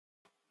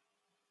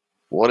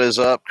What is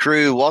up,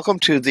 crew? Welcome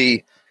to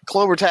the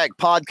CloverTac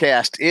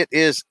podcast. It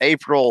is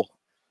April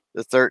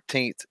the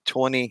 13th,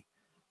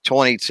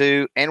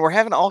 2022, and we're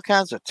having all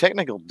kinds of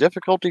technical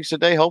difficulties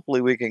today. Hopefully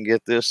we can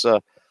get this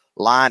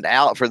lined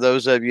out for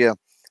those of you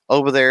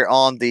over there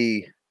on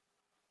the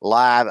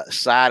live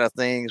side of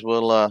things.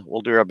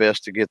 We'll do our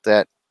best to get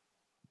that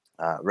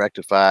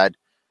rectified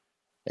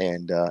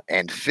and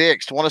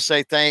fixed. I want to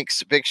say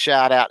thanks. Big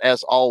shout out,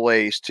 as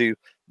always, to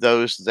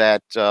those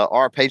that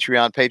are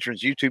Patreon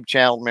patrons, YouTube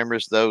channel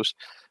members, those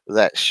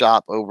that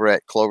shop over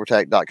at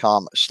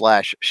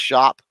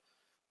clovertac.com/shop,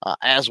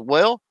 as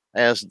well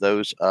as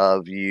those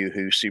of you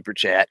who super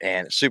chat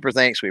and super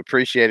thanks. We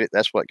appreciate it.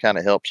 That's what kind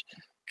of helps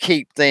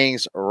keep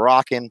things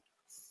rocking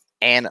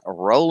and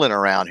rolling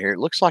around here. It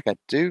looks like I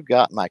do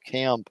got my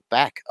cam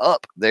back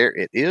up. There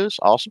it is.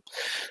 Awesome.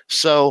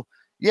 So,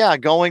 yeah,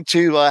 going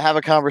to have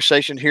a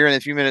conversation here in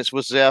a few minutes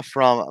with Zeph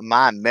from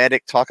My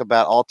Medic, talk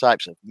about all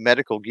types of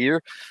medical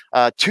gear.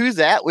 To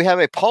that, we have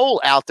a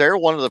poll out there.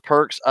 One of the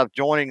perks of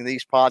joining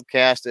these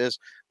podcasts is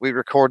we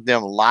record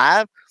them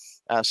live.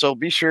 So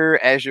be sure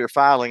as you're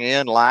filing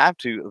in live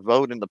to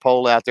vote in the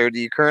poll out there. Do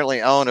you currently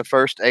own a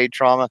first aid,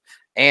 trauma,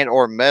 and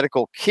or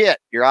medical kit?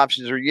 Your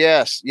options are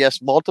yes,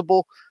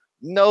 multiple,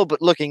 no,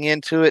 but looking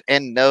into it,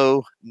 and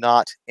no,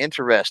 not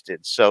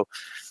interested. So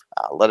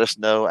let us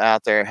know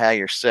out there how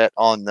you're set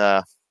on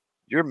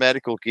your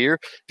medical gear.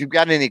 If you've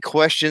got any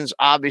questions,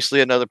 obviously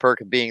another perk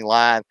of being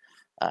live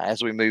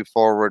as we move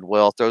forward,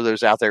 well, throw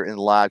those out there in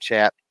the live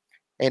chat,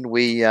 and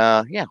we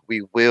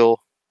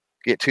will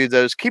get to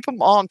those. Keep them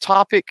on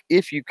topic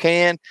if you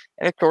can,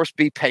 and of course,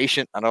 be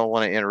patient. I don't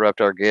want to interrupt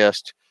our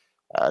guest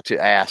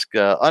to ask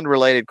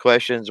unrelated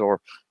questions or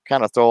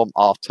kind of throw them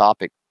off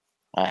topic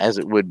as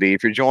it would be.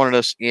 If you're joining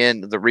us in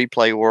the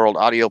replay world,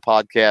 audio,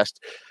 podcast,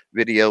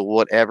 video,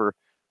 whatever,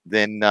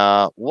 then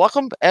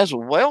welcome as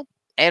well.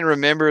 And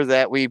remember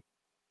that we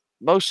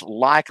most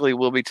likely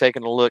will be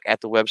taking a look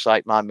at the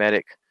website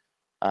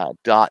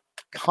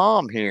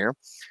mymedic.com here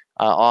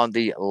on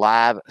the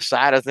live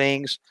side of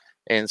things.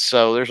 And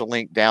so there's a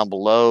link down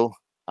below,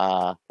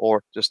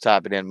 or just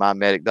type it in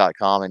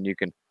mymedic.com and you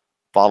can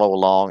follow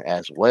along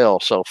as well.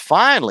 So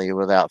finally,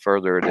 without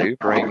further ado,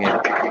 bring in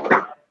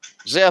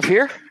Zeph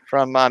here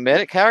from My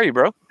Medic. How are you,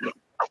 bro?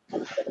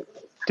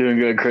 Doing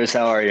good, Chris.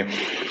 How are you?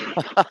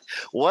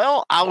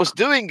 Well, I was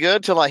doing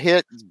good till I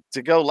hit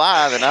to go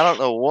live, and I don't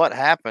know what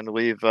happened.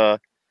 We've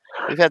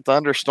had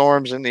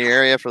thunderstorms in the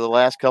area for the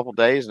last couple of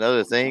days and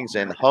other things,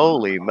 and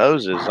holy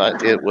Moses,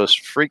 it was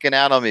freaking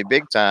out on me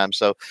big time.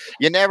 So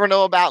you never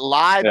know about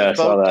live. Yeah, I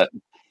saw that.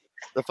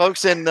 The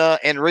folks in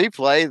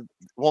replay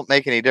won't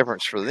make any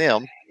difference for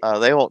them.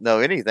 They won't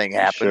know anything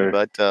happened, Sure.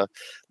 But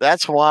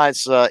that's why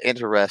it's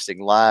interesting.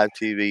 Live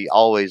TV,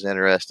 always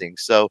interesting.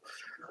 So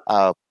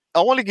I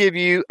want to give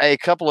you a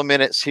couple of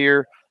minutes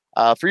here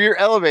for your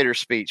elevator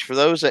speech. For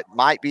those that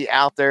might be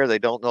out there, they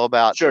don't know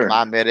about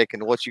My Medic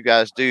and what you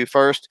guys do.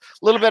 First,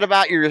 a little bit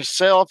about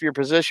yourself, your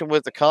position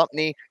with the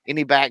company,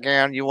 any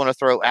background you want to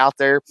throw out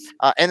there,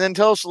 and then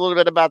tell us a little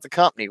bit about the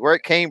company, where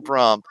it came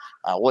from,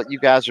 what you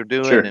guys are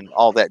doing, and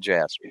all that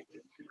jazz.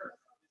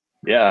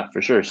 Yeah,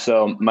 for sure.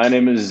 So my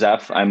name is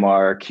Zeph. I'm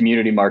our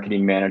community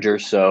marketing manager.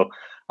 So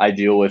I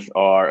deal with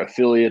our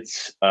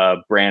affiliates,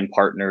 brand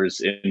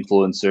partners,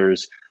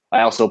 influencers.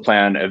 I also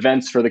plan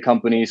events for the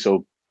company.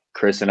 So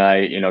Chris and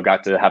I,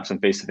 got to have some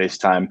face-to-face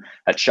time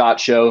at SHOT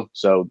Show.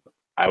 So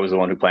I was the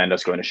one who planned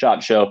us going to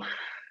SHOT Show.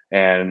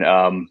 And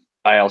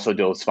I also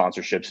deal with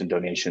sponsorships and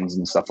donations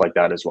and stuff like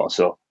that as well.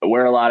 So I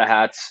wear a lot of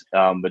hats,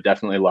 but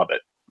definitely love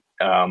it.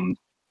 I've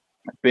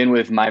been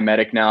with My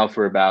Medic now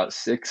for about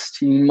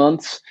 16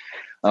 months.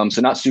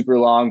 So not super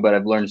long, but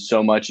I've learned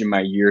so much in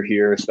my year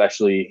here,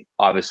 especially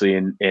obviously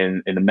in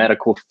the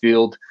medical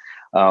field,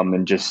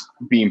 and just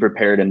being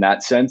prepared in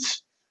that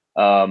sense.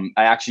 I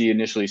actually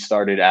initially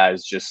started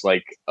as just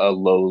like a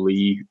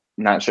lowly,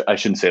 I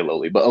shouldn't say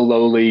lowly, but a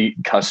lowly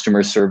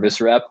customer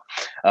service rep.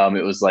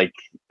 It was like,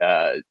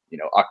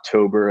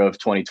 October of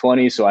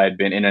 2020. So I had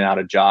been in and out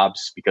of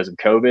jobs because of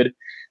COVID,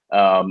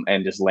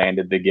 and just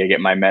landed the gig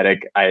at My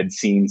Medic. I had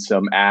seen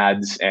some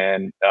ads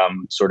and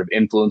sort of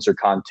influencer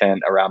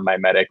content around My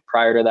Medic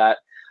prior to that.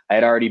 I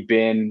had already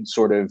been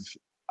sort of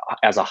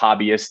as a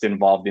hobbyist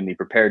involved in the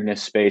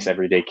preparedness space,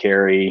 everyday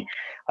carry,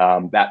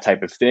 that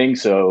type of thing.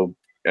 So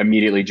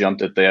immediately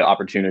jumped at the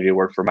opportunity to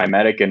work for My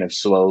Medic and have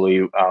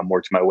slowly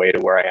worked my way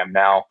to where I am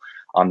now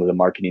onto the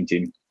marketing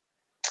team.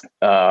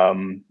 A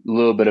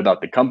little bit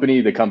about the company.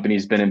 The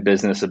company's been in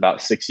business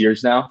about 6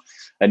 years now.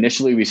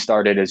 Initially, we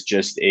started as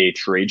just a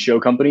trade show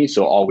company.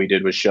 So all we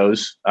did was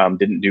shows,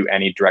 didn't do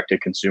any direct to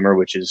consumer,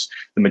 which is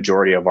the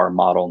majority of our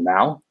model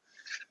now.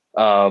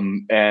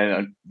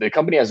 And the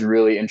company has a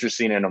really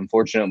interesting and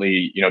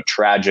unfortunately,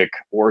 tragic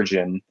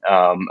origin.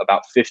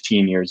 About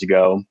 15 years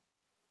ago,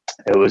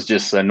 it was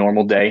just a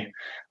normal day.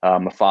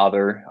 A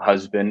father,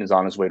 husband is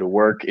on his way to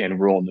work in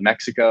rural New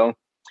Mexico,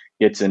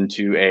 gets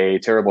into a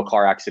terrible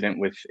car accident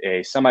with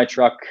a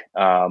semi-truck,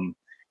 kind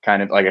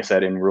of, like I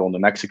said, in rural New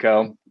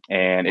Mexico.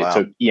 And it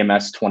took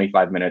EMS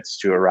 25 minutes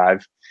to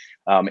arrive.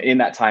 In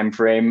that time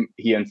frame,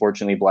 he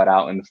unfortunately bled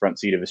out in the front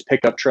seat of his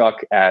pickup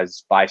truck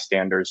as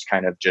bystanders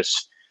kind of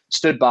just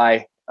stood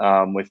by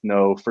with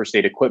no first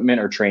aid equipment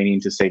or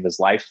training to save his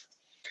life.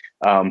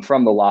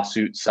 From the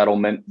lawsuit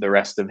settlement, the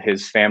rest of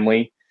his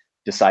family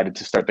decided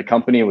to start the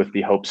company with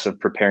the hopes of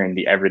preparing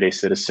the everyday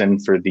citizen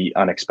for the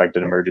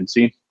unexpected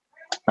emergency.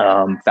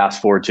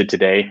 Fast forward to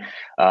today,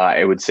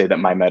 I would say that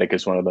MyMedic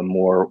is one of the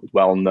more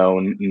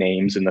well-known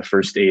names in the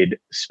first aid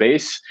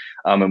space,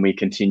 and we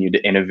continue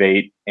to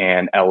innovate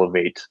and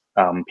elevate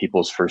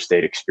people's first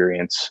aid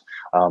experience,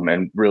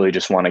 and really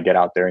just want to get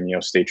out there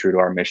and stay true to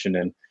our mission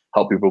and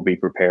help people be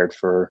prepared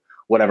for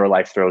whatever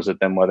life throws at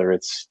them, whether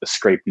it's a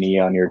scraped knee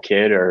on your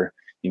kid or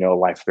a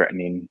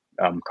life-threatening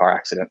car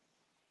accident.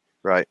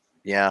 Right.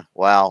 Yeah.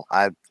 Wow.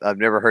 I've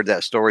never heard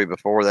that story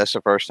before. That's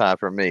the first time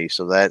for me.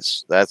 So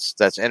that's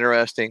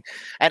interesting.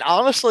 And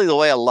honestly, the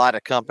way a lot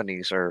of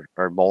companies are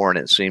born,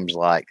 it seems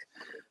like,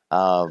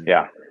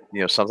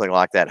 something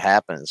like that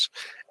happens.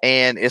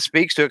 And it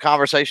speaks to a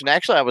conversation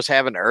actually I was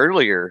having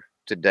earlier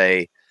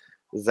today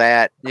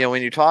that,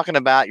 when you're talking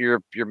about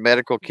your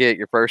medical kit,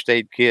 your first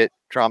aid kit,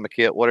 trauma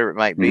kit, whatever it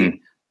might be,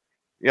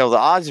 the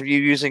odds of you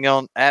using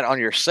that on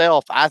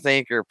yourself, I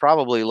think, are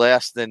probably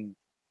less than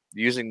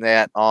using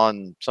that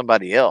on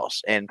somebody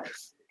else. And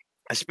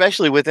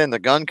especially within the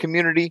gun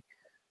community,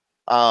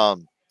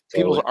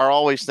 people are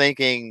always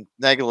thinking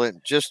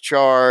negligent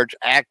discharge,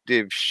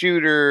 active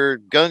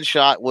shooter,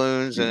 gunshot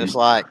wounds. And it's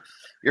like,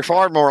 you're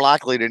far more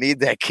likely to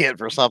need that kit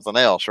for something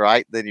else,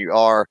 right, than you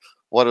are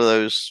one of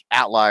those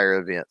outlier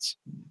events.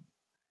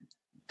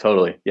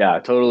 Totally. Yeah,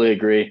 totally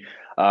agree.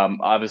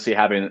 Obviously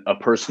having a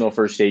personal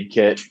first aid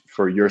kit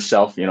for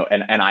yourself, and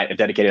a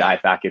dedicated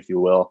IFAC, if you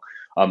will,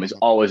 is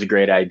always a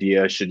great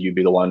idea. Should you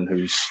be the one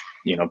who's,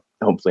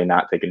 hopefully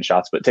not taking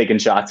shots, but taking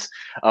shots.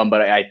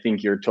 But I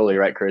think you're totally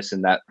right, Chris,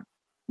 in that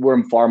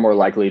we're far more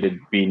likely to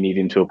be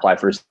needing to apply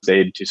first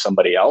aid to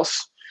somebody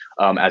else,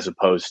 as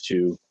opposed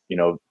to,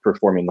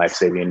 performing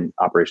life-saving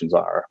operations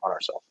on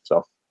ourselves.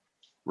 So.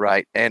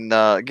 Right. And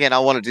again, I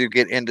wanted to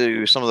get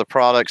into some of the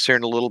products here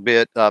in a little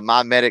bit.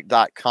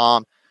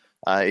 MyMedic.com.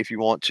 If you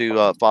want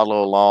to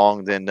follow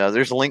along, then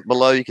there's a link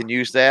below. You can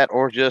use that,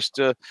 or just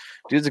do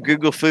the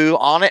Google foo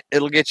on it.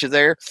 It'll get you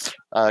there.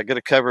 Going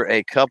to cover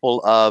a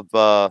couple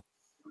of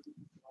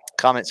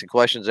comments and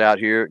questions out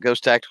here.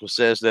 Ghost Tactical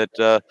says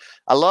that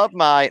I love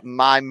my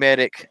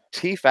MyMedic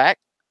TFAC.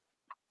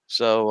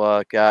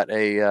 So got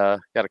a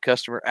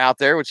customer out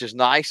there, which is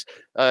nice.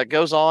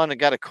 Goes on and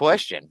got a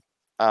question.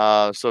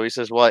 So he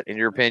says, what, in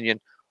your opinion,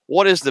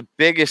 what is the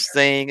biggest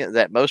thing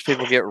that most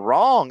people get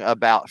wrong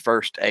about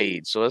first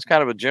aid? So that's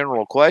kind of a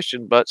general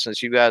question, but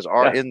since you guys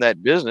are in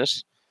that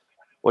business,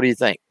 what do you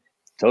think?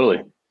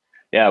 Totally.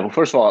 Yeah. Well,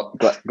 first of all,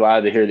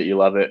 glad to hear that you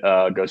love it.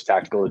 Ghost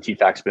Tactical. The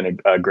TFAC's been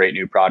a great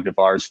new product of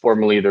ours,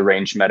 formerly the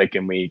Range Medic,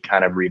 and we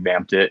kind of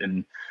revamped it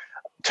and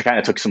kind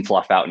of took some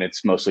fluff out, and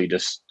it's mostly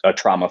just a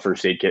trauma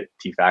first aid kit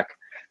TFAC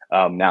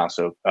now.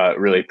 So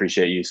really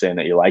appreciate you saying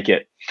that you like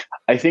it.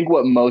 I think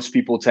what most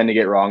people tend to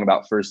get wrong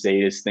about first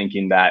aid is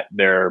thinking that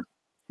their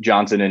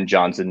Johnson &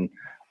 Johnson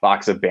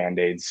box of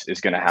Band-Aids is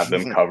going to have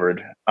them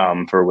covered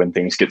for when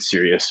things get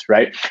serious,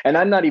 right? And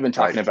I'm not even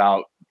talking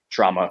about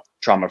trauma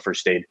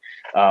first aid.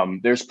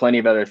 There's plenty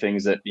of other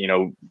things that,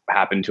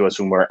 happen to us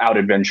when we're out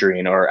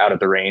adventuring or out at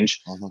the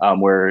range,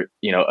 where,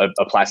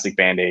 a plastic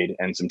Band-Aid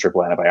and some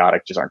triple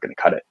antibiotic just aren't going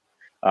to cut it.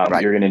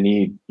 You're going to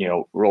need,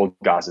 rolled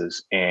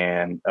gauzes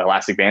and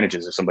elastic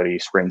bandages if somebody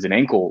sprains an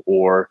ankle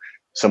or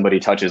somebody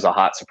touches a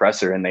hot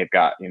suppressor and they've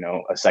got,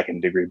 a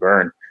 2nd-degree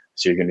burn.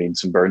 So you're going to need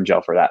some burn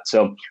gel for that.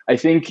 So I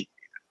think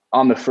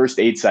on the first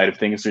aid side of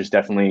things, there's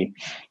definitely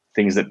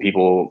things that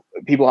people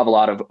have a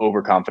lot of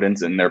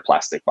overconfidence in their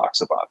plastic box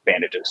of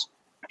bandages,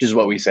 which is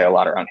what we say a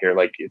lot around here.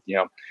 Like,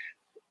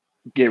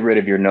 get rid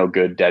of your no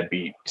good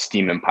deadbeat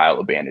steaming pile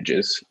of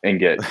bandages and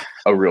get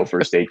a real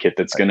first aid kit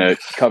that's going to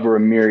cover a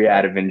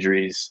myriad of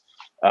injuries,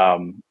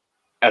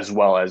 as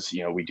well as,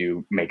 we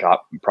do make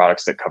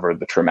products that cover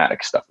the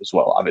traumatic stuff as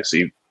well.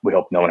 Obviously, we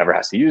hope no one ever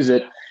has to use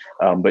it.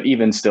 But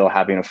even still,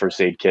 having a first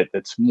aid kit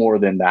that's more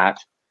than that,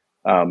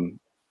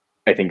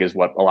 I think is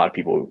what a lot of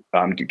people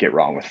do get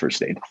wrong with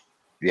first aid.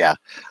 Yeah.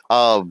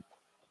 I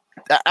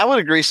would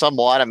agree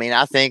somewhat. I mean,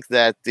 I think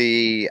that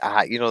they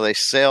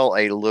sell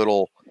a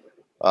little,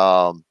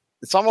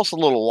 it's almost a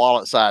little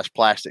wallet-sized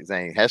plastic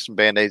thing. It has some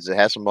Band-Aids, it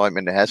has some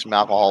ointment, it has some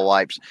alcohol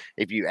wipes.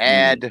 If you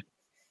add,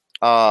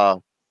 at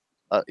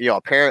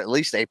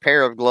least a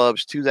pair of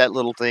gloves to that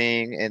little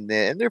thing, and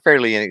they're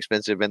fairly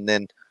inexpensive. And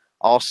then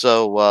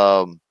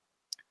also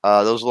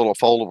those little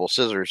foldable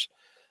scissors.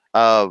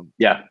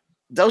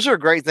 Those are a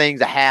great thing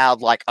to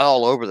have, like,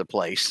 all over the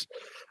place.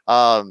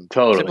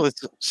 Totally.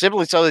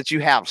 Simply so that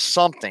you have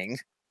something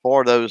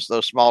for those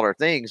smaller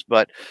things.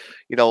 But,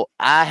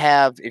 I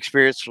have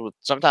experience with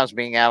sometimes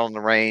being out on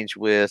the range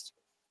with,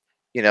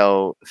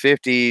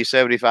 50,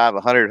 75,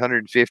 100,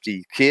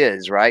 150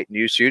 kids, right?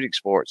 New shooting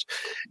sports.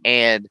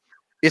 And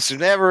it's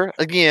never,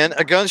 again,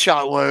 a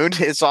gunshot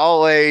wound. It's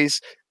always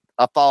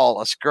a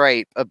fall, a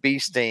scrape, a bee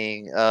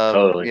sting,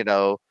 Totally.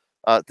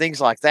 things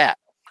like that.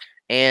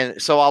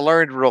 And so I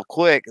learned real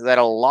quick that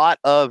a lot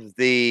of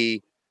the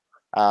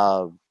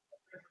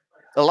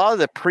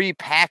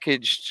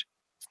prepackaged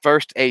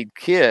first aid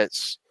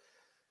kits,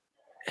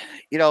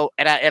 and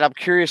I'm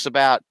curious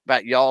about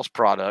y'all's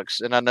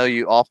products, and I know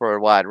you offer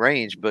a wide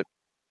range, but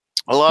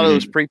a lot of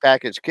those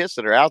prepackaged kits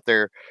that are out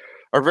there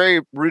are very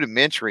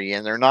rudimentary,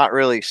 and they're not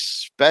really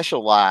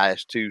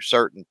specialized to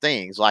certain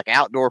things. Like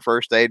outdoor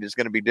first aid is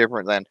going to be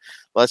different than,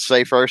 let's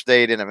say, first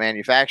aid in a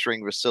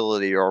manufacturing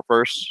facility, or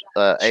first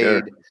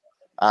aid.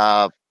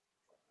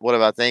 What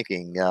am I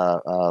thinking?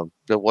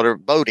 What are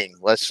boating?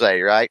 Let's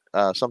say, right?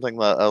 Something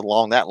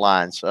along that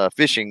lines.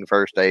 Fishing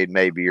first aid,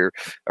 maybe, or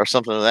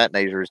something of that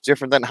nature. It's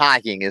different than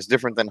hiking. It's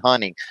different than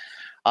hunting.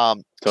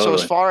 Totally. So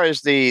as far as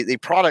the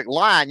product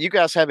line, you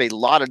guys have a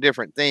lot of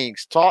different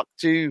things. Talk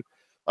to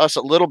us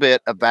a little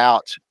bit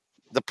about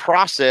the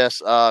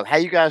process of how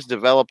you guys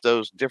develop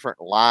those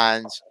different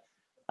lines.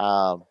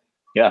 And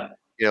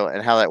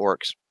how that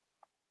works.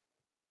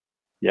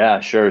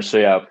 Yeah, sure.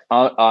 So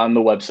on the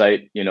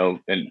website,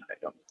 and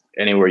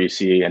anywhere you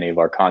see any of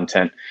our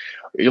content,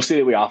 you'll see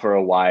that we offer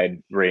a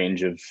wide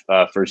range of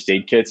first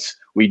aid kits.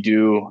 We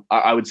do,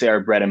 I would say, our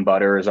bread and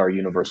butter is our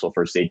universal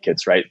first aid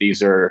kits, right?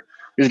 These are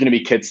going to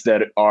be kits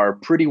that are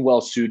pretty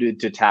well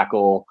suited to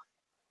tackle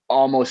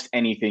almost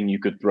anything you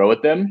could throw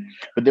at them.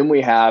 But then we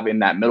have in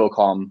that middle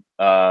column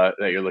that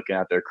you're looking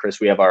at there, Chris,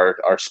 we have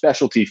our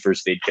specialty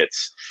first aid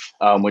kits,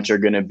 which are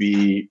going to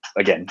be,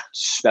 again,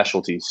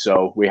 specialties.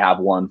 So we have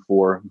one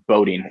for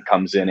boating. It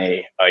comes in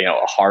a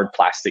hard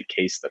plastic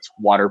case that's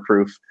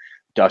waterproof,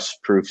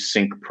 dust-proof,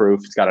 sink-proof.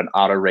 It's got an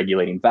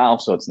auto-regulating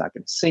valve, so it's not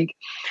going to sink.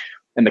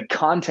 And the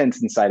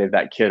contents inside of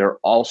that kit are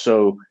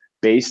also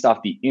based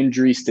off the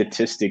injury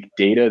statistic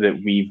data that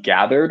we've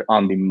gathered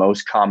on the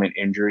most common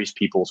injuries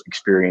people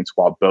experience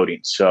while boating.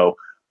 So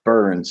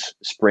burns,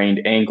 sprained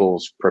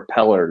ankles,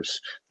 propellers,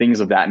 things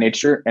of that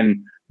nature.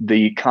 And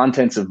the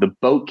contents of the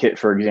boat kit,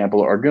 for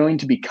example, are going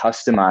to be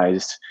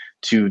customized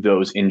to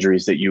those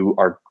injuries that you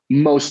are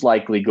most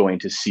likely going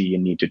to see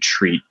and need to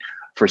treat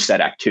for said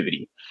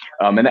activity.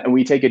 And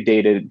we take a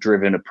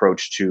data-driven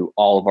approach to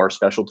all of our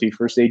specialty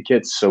first aid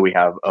kits. So we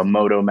have a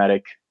Moto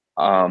Medic,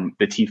 the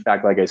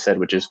TFAC, like I said,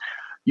 which is,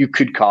 you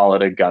could call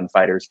it a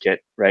gunfighter's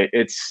kit, right?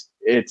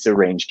 It's a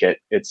range kit.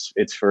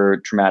 It's for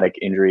traumatic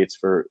injury. It's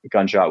for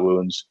gunshot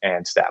wounds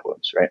and stab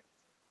wounds, right?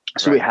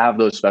 So we have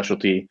those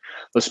specialty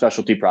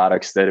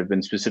products that have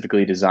been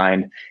specifically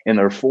designed in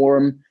their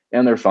form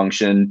and their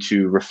function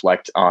to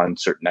reflect on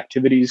certain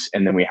activities.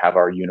 And then we have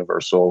our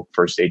universal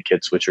first aid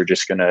kits, which are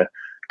just going to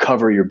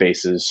cover your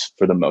bases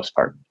for the most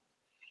part.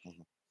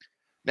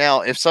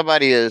 Now, if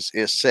somebody is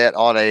set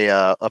on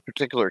a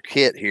particular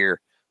kit here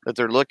that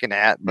they're looking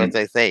at, but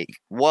they think,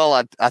 well,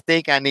 I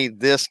think I need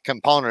this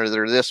component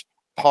or this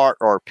part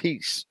or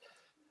piece.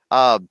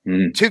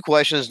 Two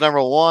questions.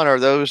 Number one, are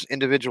those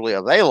individually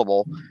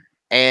available?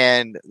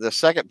 And the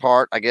second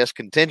part, I guess,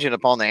 contingent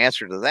upon the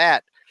answer to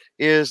that,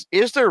 is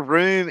there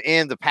room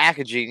in the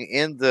packaging,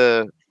 in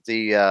the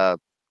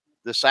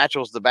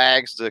satchels, the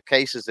bags, the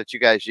cases that you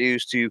guys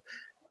use to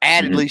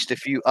add at least a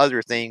few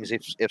other things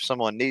if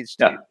someone needs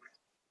to? Yeah.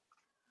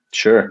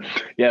 Sure.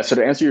 Yeah. So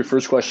to answer your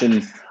first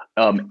question,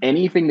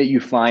 anything that you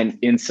find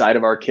inside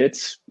of our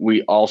kits,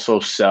 we also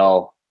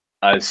sell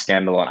as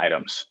standalone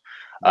items.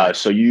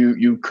 So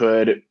you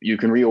can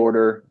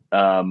reorder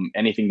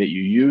anything that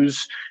you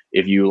use.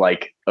 If you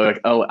like,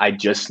 I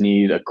just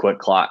need a quick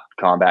clot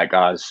combat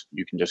gauze,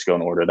 you can just go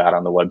and order that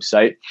on the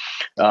website.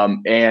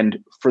 And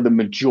for the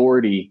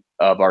majority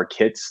of our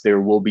kits,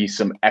 there will be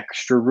some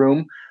extra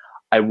room.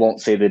 I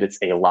won't say that it's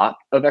a lot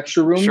of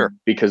extra room,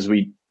 because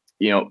we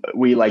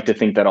like to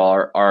think that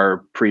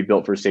our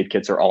pre-built first aid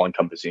kits are all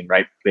encompassing,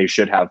 right? They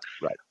should have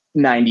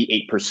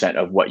 98%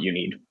 of what you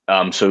need.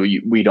 So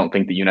we don't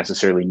think that you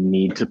necessarily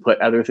need to put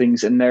other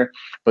things in there,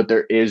 but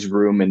there is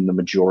room in the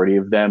majority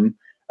of them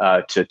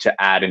to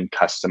add and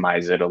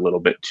customize it a little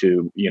bit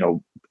to,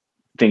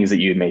 things that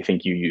you may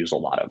think you use a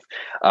lot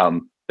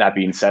of. That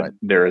being said,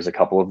 there is a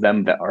couple of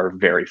them that are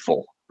very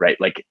full, right?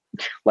 Like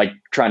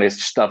trying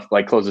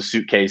to close a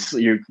suitcase.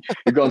 You're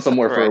going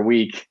somewhere for a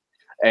week,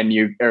 and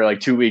or like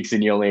 2 weeks,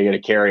 and you only get a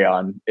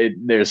carry-on.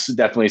 There's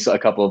definitely a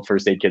couple of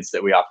first aid kits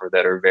that we offer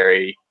that are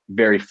very,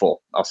 very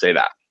full. I'll say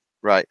that.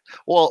 Right.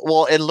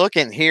 Well, and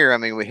looking here, I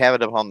mean, we have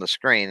it up on the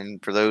screen,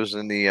 and for those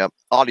in the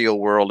audio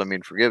world, I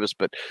mean, forgive us,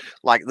 but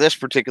like this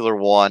particular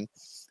one,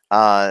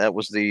 that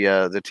was the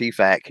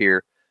TFAC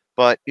here.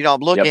 But I'm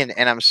looking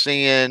and I'm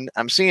seeing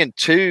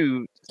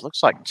two. It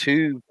looks like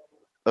two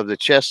of the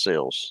chest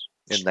seals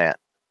in that.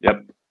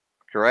 Yep.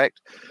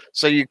 Correct.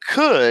 So you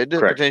could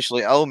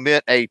potentially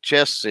omit a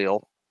chest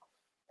seal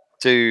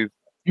to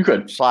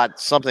slide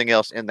something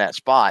else in that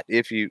spot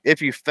if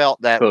you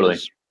felt that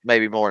was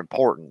maybe more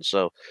important.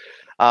 So,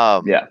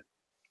 and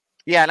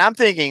I'm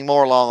thinking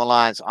more along the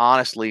lines,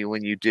 honestly,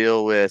 when you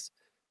deal with,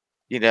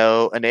 an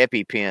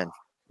EpiPen,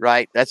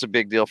 right? That's a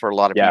big deal for a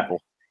lot of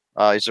people.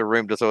 Is there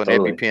room to throw an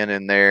EpiPen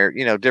in there?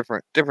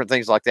 Different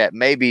things like that.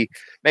 Maybe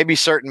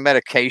certain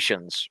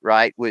medications,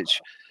 right? Which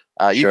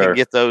You can Sure.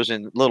 get those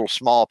in little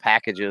small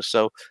packages.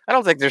 So I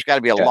don't think there's got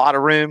to be a lot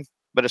of room,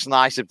 but it's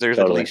nice if there's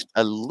at least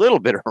a little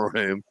bit of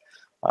room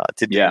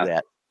to do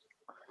that.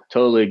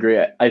 Totally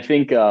agree. I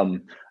think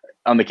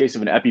on the case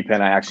of an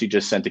EpiPen, I actually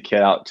just sent a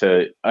kit out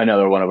to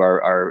another one of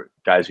our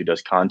guys who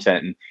does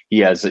content, and he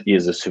has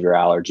a severe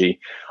allergy.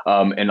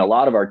 And a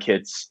lot of our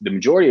kits, the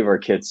majority of our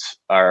kits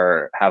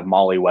have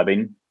MOLLE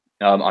webbing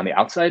on the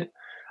outside.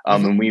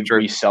 And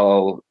we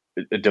sell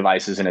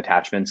devices and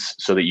attachments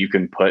so that you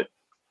can put,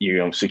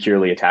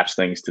 securely attach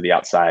things to the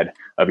outside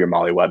of your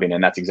MOLLE webbing.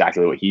 And that's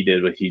exactly what he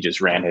did. He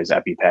just ran his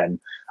EpiPen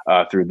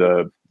through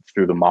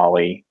the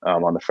MOLLE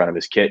on the front of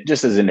his kit,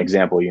 just as an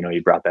example.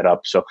 You brought that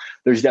up. So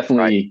there's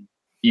definitely,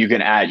 you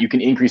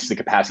can increase the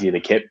capacity of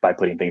the kit by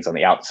putting things on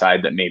the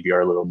outside that maybe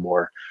are a little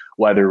more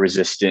weather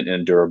resistant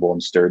and durable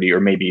and sturdy, or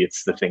maybe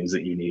it's the things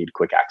that you need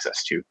quick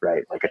access to,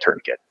 right? Like a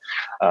tourniquet.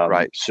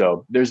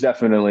 So there's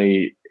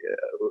definitely,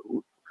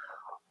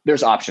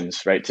 there's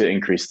options, right, to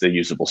increase the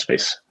usable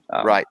space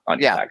on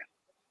your bag.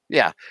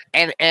 Yeah.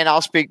 And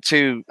I'll speak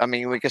to,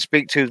 we can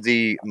speak to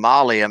the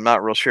MOLLE. I'm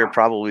not real sure.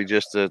 Probably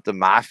just the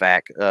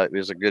MyFac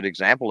is a good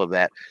example of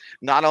that.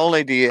 Not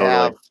only do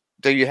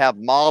you have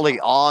MOLLE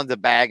on the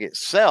bag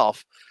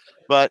itself,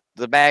 but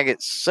the bag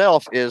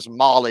itself is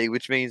MOLLE,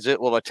 which means it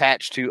will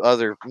attach to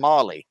other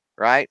MOLLE,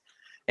 right?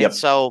 And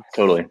so,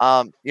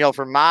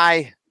 for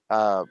my,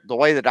 the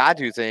way that I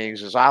do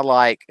things is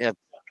I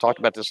talked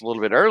about this a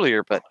little bit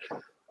earlier, but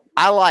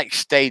I like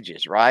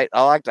stages, right?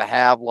 I like to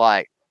have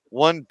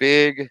one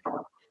big,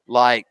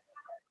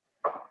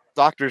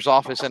 doctor's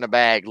office in a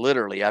bag.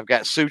 Literally, I've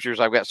got sutures,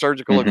 I've got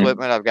surgical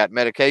equipment, I've got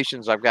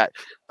medications, I've got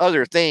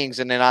other things,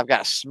 and then I've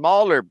got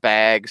smaller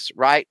bags,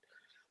 right,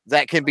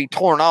 that can be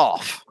torn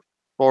off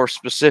for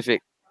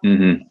specific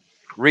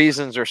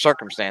reasons or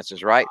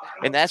circumstances, right?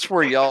 And that's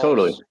where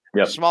y'all's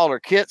smaller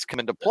kits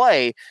come into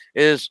play.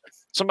 Is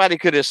somebody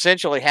could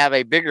essentially have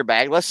a bigger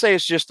bag. Let's say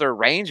it's just their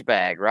range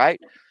bag, right?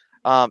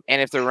 And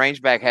if their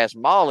range bag has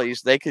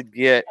MOLLEs, they could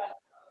get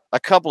a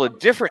couple of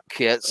different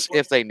kits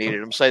if they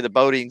needed them, say the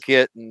boating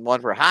kit and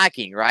one for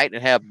hiking, right?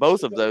 And have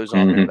both of those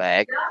on their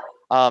bag.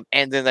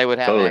 And then they would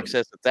have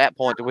access at that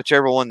point to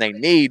whichever one they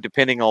need,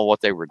 depending on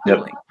what they were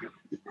doing.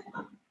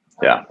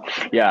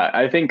 Yeah.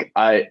 I think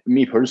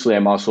me personally,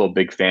 I'm also a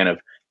big fan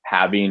of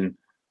having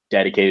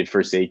dedicated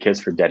first aid kits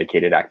for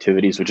dedicated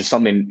activities, which is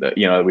something that,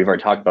 we've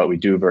already talked about, we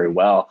do very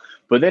well.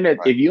 But then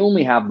if you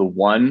only have the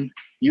one,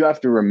 you have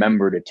to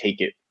remember to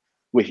take it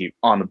with you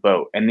on the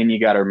boat. And then you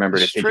got to remember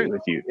to take it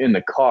with you in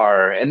the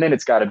car. And then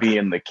it's got to be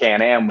in the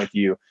Can-Am with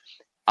you.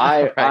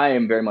 I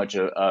am very much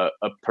a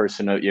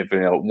person of,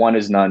 one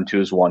is none,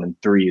 two is one, and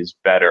three is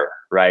better.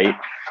 Right.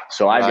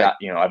 So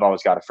I've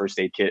always got a first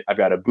aid kit. I've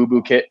got a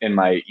boo-boo kit in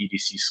my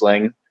EDC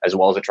sling, as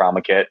well as a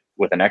trauma kit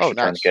with an extra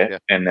tourniquet. Yeah.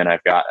 And then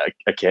I've got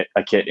a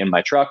kit in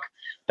my truck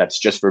that's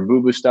just for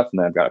boo-boo stuff. And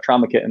then I've got a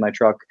trauma kit in my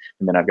truck.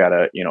 And then I've got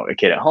a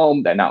kit at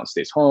home that now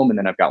stays home. And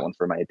then I've got one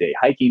for my day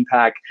hiking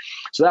pack.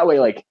 So that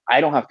way,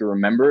 I don't have to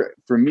remember.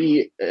 For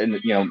me, and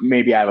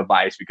maybe I have a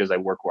bias because I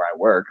work where I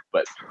work,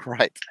 but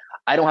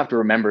I don't have to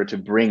remember to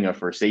bring a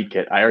first aid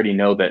kit. I already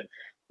know that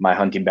my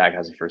hunting bag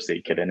has a first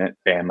aid kit in it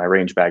and my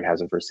range bag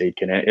has a first aid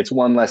kit in it. It's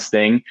one less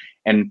thing,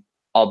 and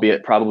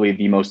albeit probably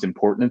the most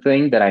important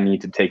thing that I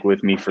need to take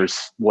with me for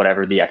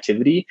whatever the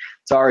activity.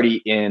 It's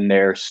already in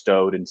there,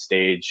 stowed and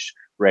staged,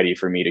 ready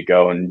for me to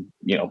go and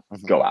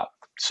go out.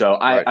 So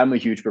I'm a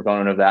huge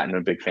proponent of that and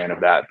a big fan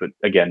of that. But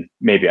again,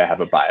 maybe I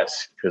have a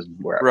bias because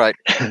wherever.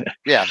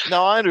 Yeah,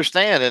 no, I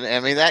understand.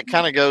 And that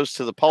kind of goes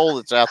to the poll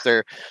that's out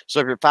there. So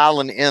if you're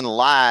filing in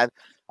live,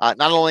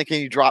 not only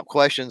can you drop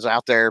questions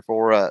out there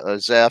for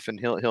Zeph, and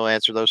he'll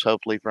answer those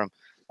hopefully from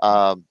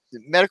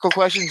medical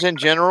questions in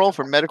general,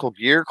 for medical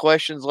gear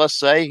questions. Let's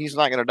say he's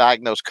not going to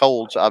diagnose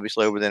colds,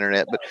 obviously, over the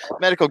internet, but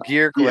medical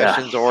gear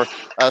questions or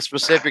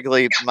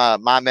specifically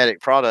my medic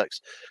products.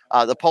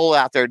 The poll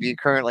out there: do you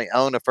currently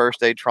own a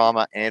first aid,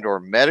 trauma, and or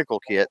medical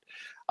kit?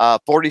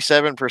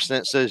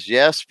 47% says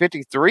yes.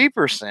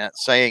 53%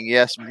 saying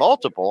yes,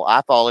 multiple.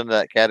 I fall into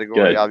that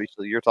category. Good.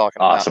 Obviously, you're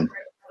talking about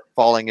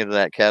falling into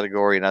that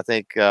category, and I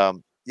think.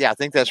 I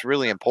think that's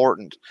really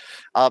important.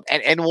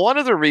 And one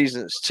of the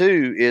reasons,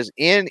 too, is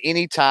in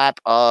any type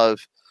of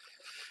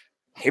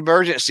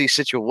emergency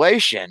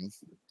situation,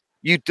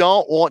 you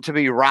don't want to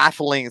be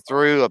rifling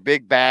through a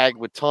big bag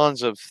with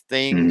tons of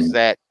things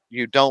that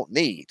you don't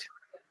need,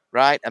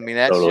 right?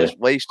 That's just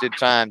wasted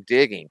time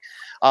digging.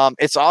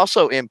 It's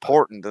also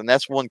important, and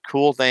that's one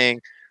cool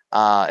thing,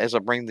 as I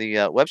bring the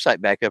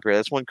website back up here,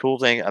 that's one cool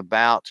thing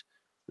about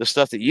the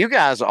stuff that you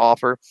guys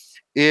offer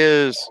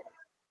is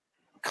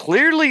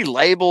clearly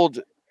labeled,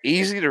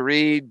 easy to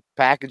read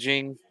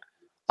packaging.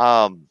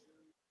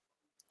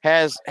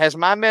 Has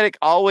My Medic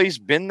always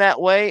been that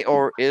way,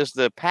 or is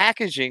the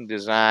packaging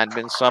design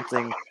been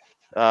something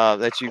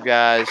that you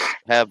guys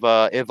have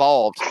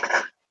evolved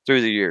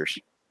through the years?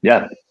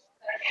 Yeah,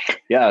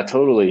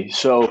 totally.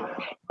 So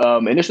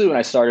initially when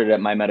I started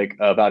at My Medic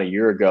about a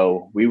year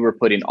ago, we were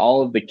putting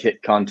all of the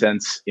kit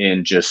contents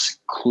in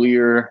just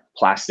clear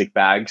plastic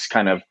bags,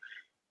 kind of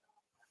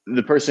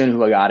the person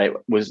who got it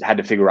had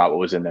to figure out what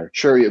was in there.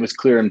 Sure, it was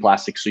clear in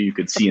plastic so you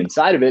could see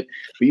inside of it,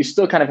 but you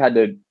still kind of had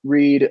to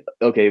read,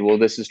 okay, well,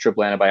 this is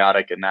triple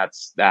antibiotic and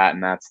that's that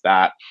and that's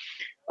that.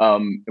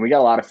 And we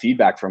got a lot of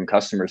feedback from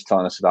customers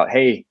telling us about,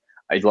 hey,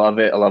 I love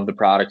it. I love the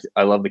product.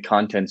 I love the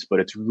contents, but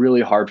it's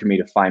really hard for me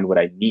to find what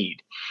I need.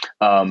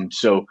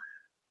 So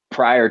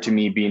prior to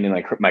me being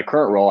in my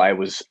current role, I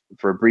was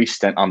for a brief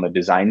stint on the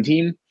design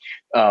team.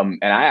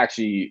 And I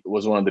actually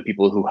was one of the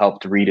people who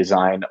helped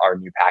redesign our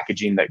new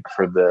packaging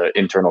for the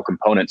internal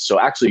components. So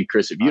actually,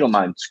 Chris, if you don't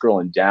mind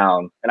scrolling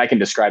down, and I can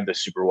describe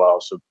this super well,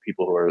 so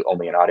people who are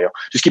only in audio,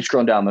 just keep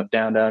scrolling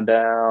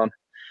down.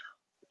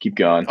 Keep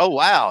going. Oh,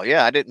 wow.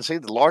 Yeah, I didn't see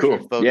the larger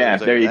photos. Yeah,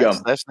 there you go.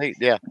 That's neat.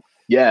 Yeah.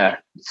 Yeah.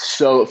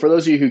 So for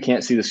those of you who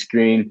can't see the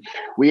screen,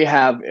 we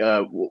have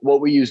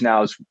what we use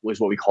now is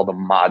what we call the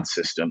mod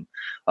system.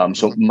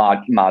 So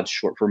mod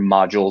short for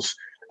modules.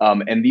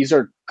 And these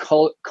are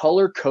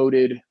color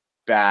coded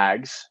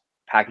bags,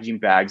 packaging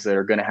bags that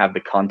are going to have the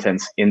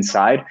contents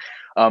inside.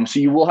 So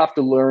you will have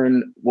to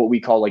learn what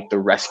we call like the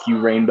rescue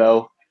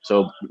rainbow.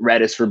 So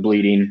red is for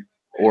bleeding,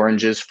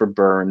 orange is for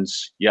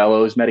burns,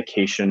 yellow is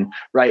medication,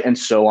 right? And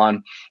so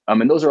on.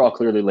 And those are all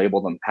clearly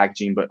labeled on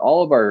packaging, but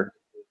all of our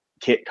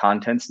kit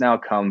contents now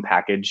come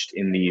packaged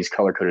in these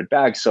color coded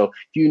bags. So if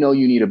you know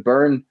you need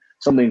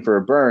something for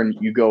a burn,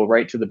 you go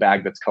right to the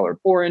bag that's colored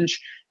orange.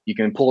 You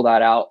can pull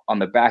that out. On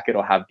the back,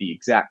 it'll have the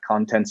exact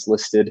contents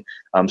listed.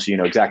 So you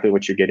know exactly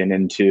what you're getting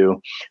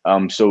into.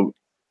 So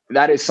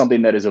that is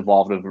something that has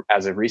evolved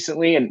as of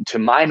recently. And to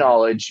my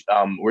knowledge,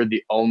 we're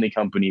the only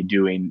company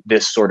doing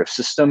this sort of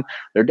system.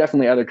 There are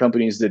definitely other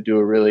companies that do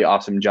a really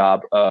awesome job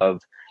of,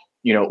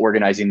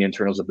 organizing the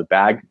internals of the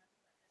bag.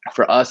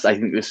 For us, I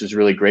think this is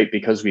really great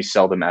because we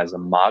sell them as a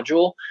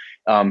module.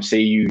 Say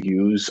you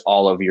use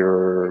all of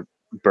your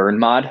burn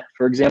mod,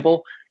 for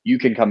example, you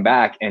can come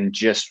back and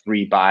just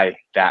rebuy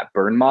that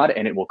burn mod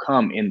and it will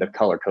come in the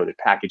color coded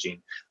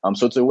packaging.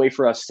 So it's a way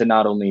for us to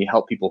not only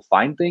help people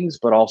find things,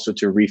 but also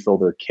to refill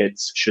their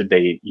kits should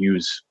they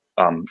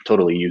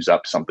totally use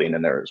up something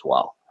in there as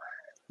well.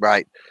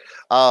 Right.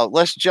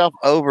 Let's jump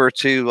over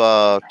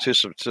to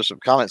some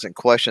comments and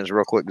questions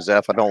real quick,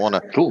 Zeph. I don't want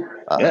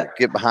to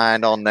get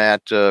behind on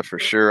that for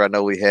sure. I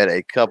know we had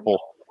a couple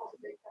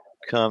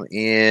come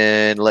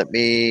in. Let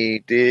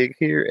me dig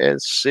here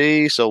and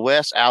see. So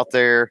Wes out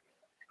there,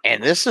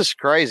 and this is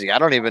crazy. I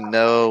don't even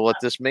know what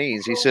this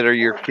means. He said, "Are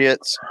your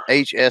kits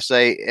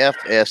HSA,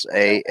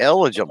 FSA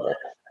eligible?"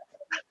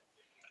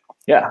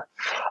 Yeah.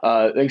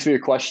 Thanks for your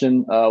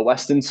question,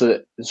 Weston. So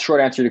the short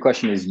answer to your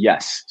question is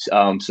yes.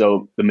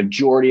 So the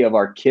majority of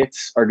our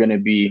kits are going to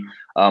be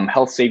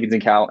health savings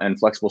account and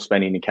flexible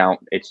spending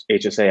account,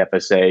 HSA,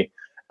 FSA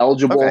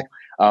eligible. Okay.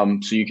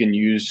 So you can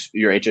use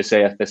your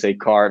HSA, FSA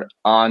card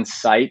on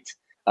site.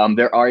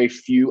 There are a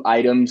few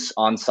items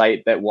on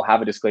site that will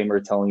have a disclaimer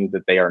telling you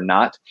that they are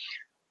not.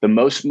 The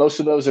most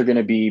of those are going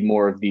to be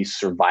more of these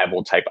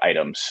survival type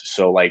items.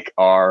 So like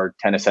our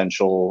 10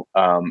 essential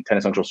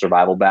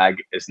survival bag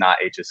is not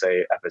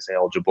HSA, FSA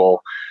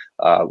eligible.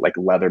 Like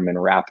Leatherman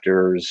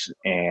Raptors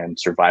and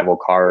survival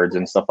cards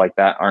and stuff like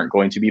that aren't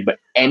going to be, but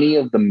any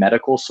of the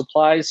medical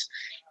supplies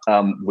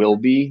will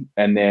be.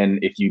 And then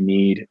if you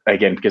need,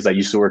 again, because I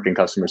used to work in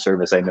customer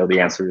service, I know the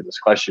answer to this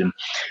question.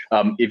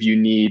 If you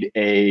need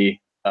a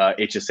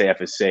HSA,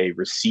 FSA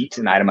receipt,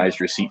 an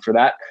itemized receipt for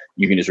that,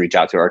 you can just reach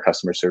out to our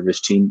customer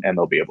service team and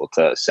they'll be able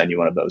to send you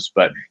one of those.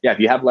 But yeah, if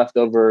you have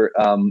leftover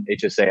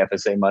HSA,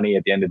 FSA money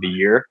at the end of the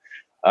year,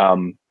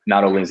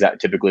 not only is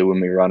that typically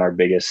when we run our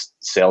biggest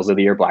sales of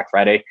the year, Black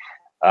Friday,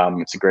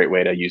 it's a great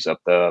way to use up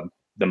the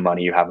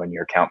money you have on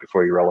your account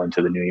before you roll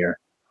into the new year.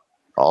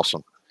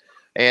 Awesome.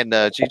 And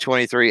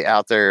G23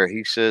 out there,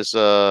 he says,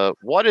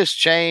 what has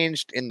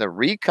changed in the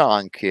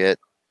Recon kit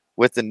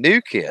with the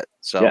new kit?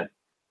 So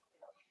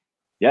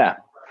Yeah,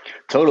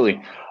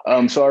 totally.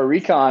 So our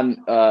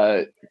Recon,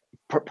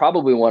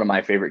 probably one of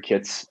my favorite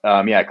kits.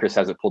 Chris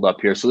has it pulled up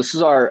here. So this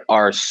is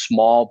our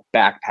small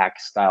backpack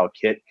style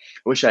kit.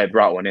 I wish I had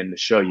brought one in to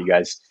show you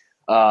guys.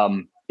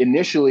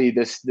 Initially,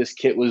 this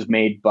kit was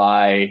made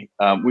by,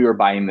 we were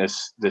buying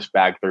this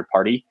bag third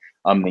party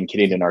and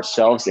kitting it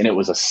ourselves, and it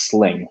was a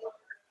sling.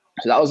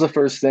 So that was the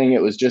first thing.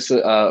 It was just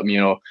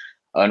an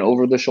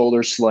over the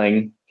shoulder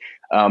sling.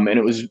 And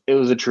it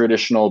was a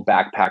traditional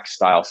backpack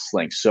style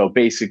sling. So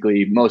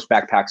basically, most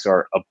backpacks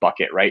are a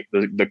bucket, right?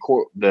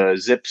 The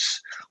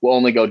zips will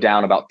only go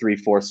down about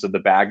 3/4 of the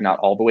bag, not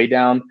all the way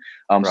down.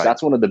 Right. So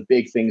that's one of the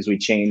big things we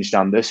changed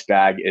on this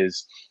bag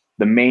is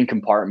the main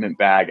compartment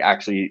bag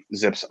actually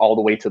zips all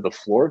the way to the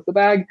floor of the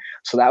bag.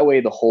 So that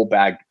way, the whole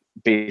bag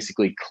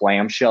basically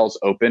clamshells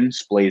open,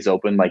 splays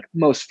open, like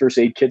most first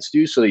aid kits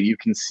do, so that you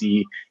can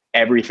see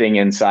everything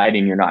inside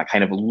and you're not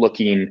kind of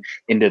looking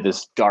into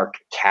this dark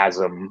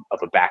chasm of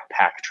a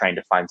backpack trying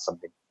to find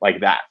something like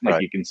that,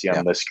 like you can see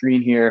on the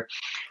screen here.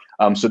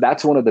 So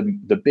that's one of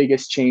the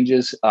biggest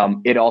changes.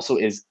 It also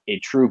is a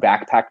true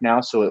backpack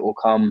now, so it will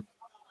come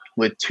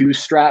with 2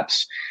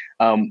 straps,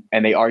 and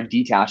they are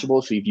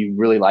detachable. So if you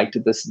really liked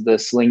the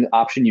sling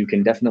option, you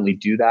can definitely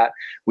do that.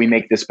 We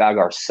make this bag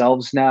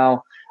ourselves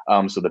now.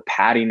 So the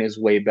padding is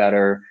way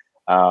better.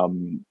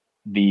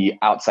 The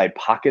outside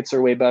pockets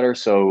are way better.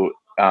 So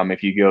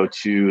if you go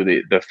to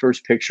the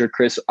first picture,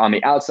 Chris, on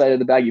the outside of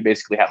the bag, you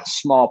basically have a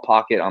small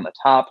pocket on the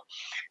top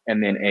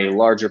and then a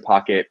larger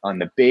pocket on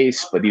the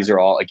base. But these are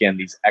all, again,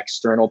 these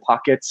external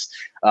pockets.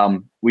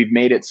 We've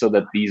made it so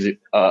that these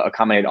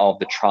accommodate all of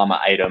the trauma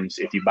items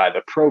if you buy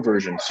the Pro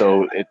version.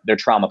 So they're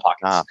trauma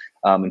pockets.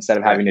 Instead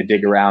of having to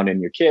dig around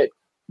in your kit,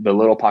 the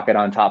little pocket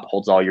on top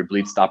holds all your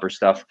bleed stopper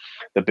stuff.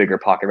 The bigger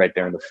pocket right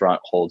there in the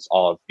front holds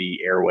all of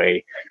the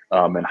airway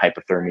and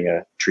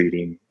hypothermia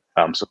treating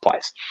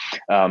supplies.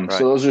 So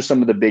those are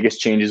some of the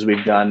biggest changes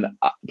we've done.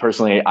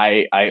 Personally,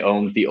 I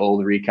own the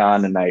old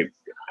Recon and I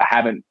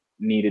haven't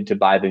needed to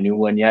buy the new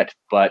one yet,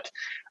 but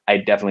I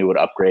definitely would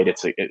upgrade.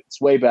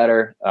 It's way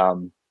better,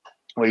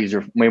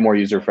 way more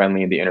user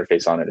friendly, and the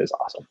interface on it is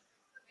awesome.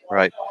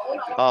 Right.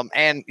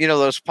 And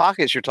those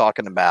pockets you're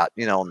talking about,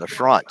 on the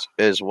front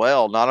as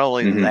well. Not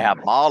only do they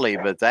have MOLLE,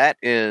 but that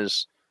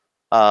is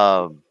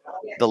the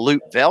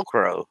loop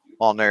Velcro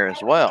on there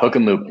as well. Hook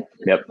and loop.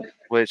 Yep.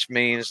 Which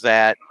means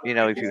that,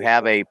 if you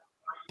have a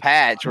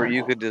patch, or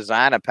you could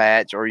design a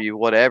patch or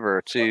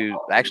whatever to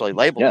actually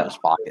label those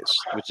pockets,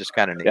 which is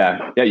kind of neat.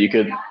 Yeah. You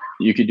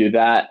could do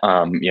that.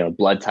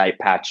 Blood type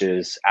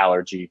patches,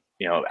 allergy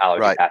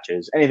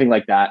patches, anything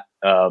like that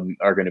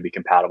are going to be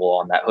compatible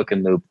on that hook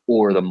and loop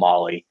or the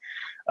MOLLE.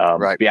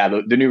 But yeah,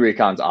 the new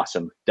Recon's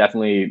awesome.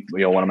 Definitely,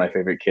 one of my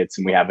favorite kits,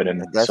 and we have it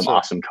in some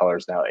awesome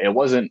colors now. It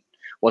wasn't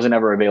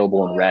ever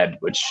available in red,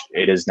 which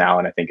it is now,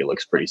 and I think it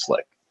looks pretty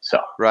slick. So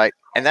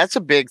and that's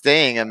a big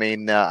thing. I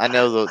mean, I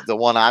know the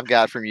one I've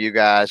got from you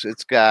guys.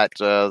 It's got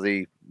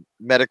the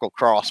medical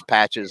cross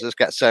patches. It's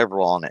got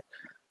several on it,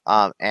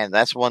 and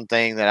that's one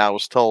thing that I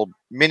was told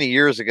many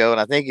years ago, and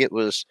I think it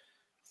was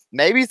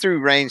maybe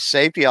through range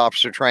safety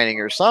officer training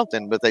or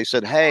something. But they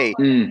said, "Hey,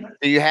 do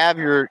you have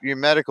your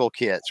medical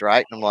kits?"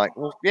 Right? And I'm like,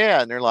 "Well,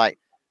 yeah." And they're like,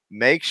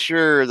 make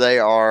sure they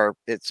are,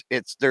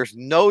 there's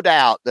no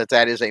doubt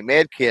that is a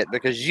med kit,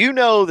 because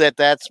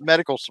that's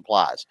medical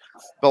supplies.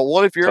 But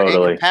what if you're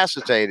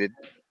incapacitated,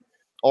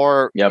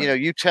 or,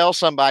 you tell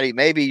somebody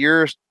maybe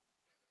you're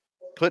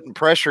putting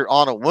pressure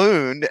on a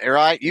wound,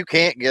 right? You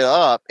can't get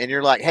up, and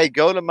you're like, hey,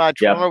 go to my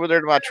truck over there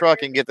to my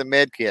truck and get the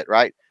med kit,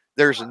 right?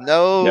 There's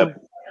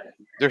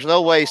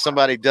no way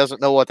somebody doesn't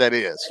know what that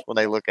is when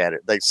they look at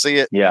it. They see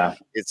it. Yeah.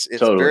 It's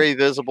very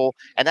visible.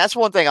 And that's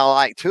one thing I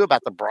like too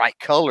about the bright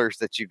colors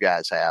that you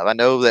guys have. I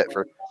know that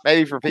for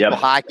people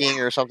hiking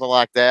or something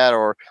like that,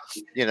 or,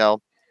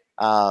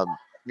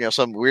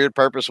 some weird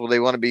purpose where they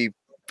want to be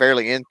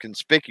fairly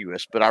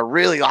inconspicuous, but I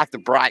really like the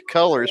bright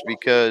colors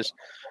because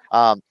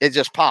it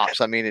just pops.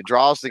 I mean, it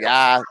draws the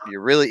eye.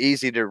 You're really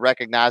easy to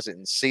recognize it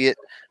and see it,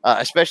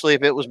 especially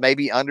if it was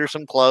maybe under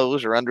some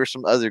clothes or under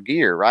some other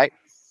gear, right?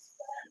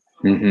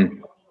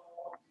 Mm-hmm.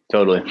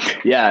 Totally.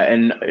 Yeah.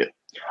 And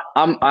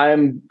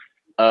I'm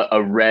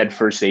a red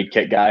first aid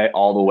kit guy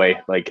all the way.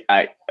 Like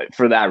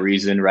for that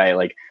reason, right?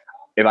 Like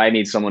if I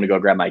need someone to go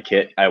grab my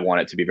kit, I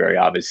want it to be very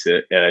obvious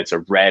that it's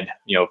a red,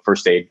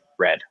 first aid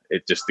red.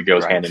 It just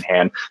goes hand in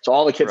hand. So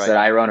all the kits that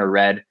I run are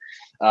red.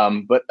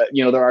 But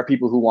there are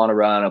people who want to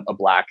run a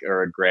black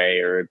or a gray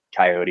or a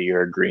coyote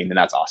or a green, and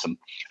that's awesome.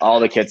 All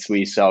the kits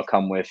we sell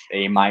come with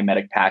a My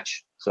Medic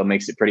patch. So it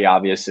makes it pretty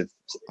obvious if,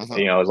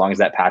 as long as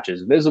that patch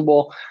is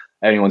visible,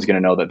 anyone's going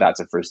to know that that's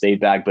a first aid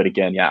bag. But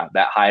again,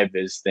 that high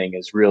vis thing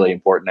is really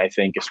important, I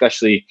think,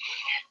 especially,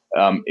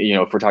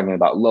 if we're talking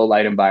about low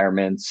light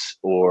environments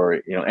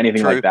or,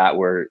 anything like that,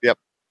 where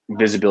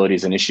visibility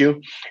is an issue.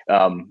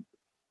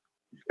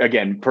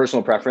 Again,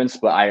 personal preference,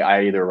 but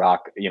I either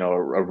rock,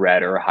 a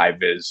red or a high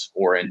vis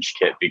orange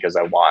kit because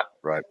I want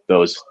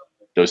those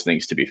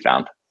things to be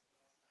found.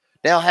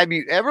 Now, have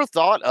you ever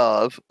thought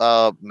of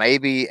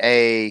maybe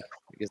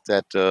get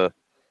that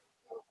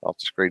off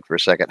the screen for a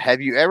second?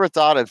 Have you ever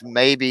thought of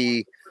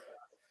maybe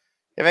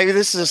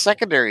this is a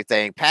secondary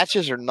thing?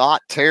 Patches are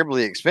not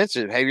terribly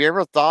expensive. Have you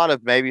ever thought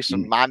of maybe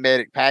some My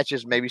Medic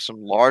patches, maybe some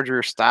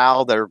larger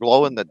style that are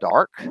glow in the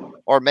dark,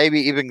 or maybe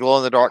even glow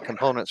in the dark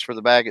components for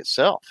the bag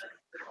itself?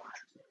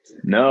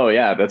 No,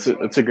 yeah, that's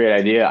a great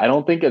idea. I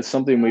don't think it's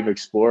something we've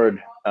explored.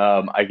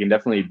 I can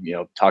definitely,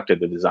 talk to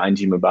the design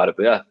team about it,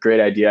 but yeah, great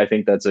idea. I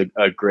think that's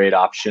a great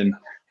option.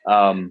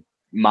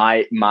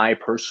 My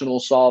personal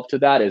solve to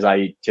that is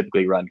I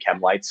typically run chem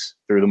lights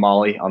through the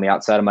MOLLE on the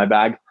outside of my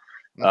bag.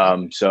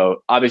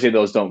 So obviously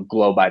those don't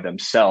glow by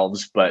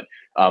themselves, but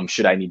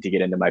should I need to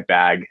get into my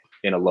bag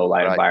in a low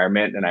light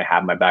environment and I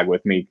have my bag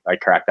with me, I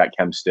crack that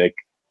chem stick,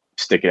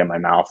 stick it in my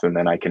mouth, and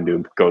then I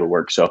can go to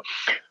work. So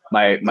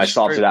my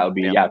solve to that would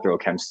be throw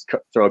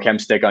a chem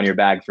stick on your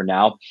bag for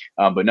now.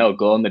 But no,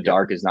 glow in the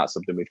dark is not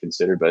something we've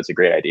considered, but it's a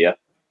great idea.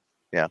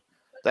 Yeah,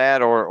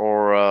 that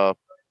or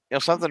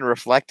something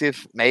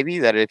reflective, maybe,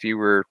 that if you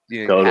were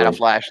had a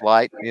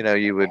flashlight,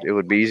 it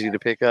would be easy to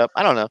pick up.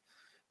 I don't know.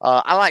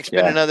 I like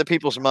spending other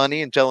people's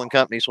money and telling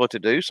companies what to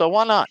do, so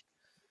why not?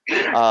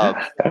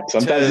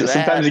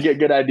 Sometimes you get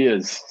good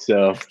ideas.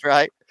 So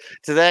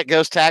to that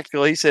goes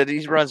Tactical. He said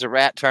he runs a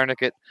rat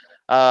tourniquet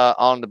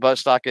on the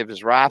buttstock of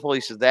his rifle.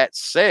 He said, that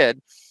said,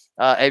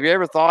 Have you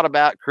ever thought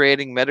about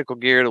creating medical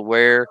gear to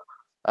wear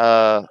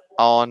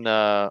on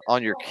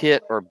your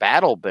kit or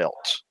battle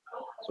belts?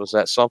 So is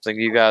that something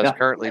you guys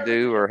currently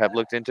do or have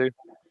looked into?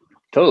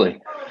 Totally.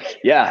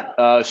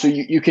 Yeah. So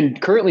you can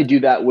currently do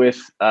that with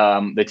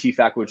the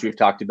TFAC, which we've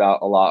talked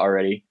about a lot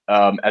already,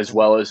 as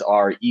well as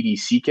our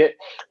EDC kit.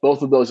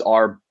 Both of those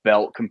are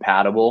belt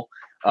compatible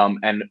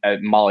and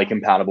MOLLE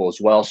compatible as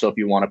well. So if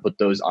you want to put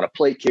those on a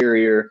plate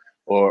carrier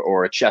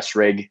or a chest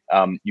rig,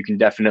 you can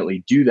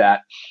definitely do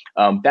that.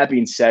 That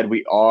being said,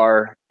 we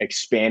are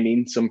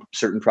expanding some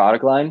certain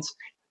product lines.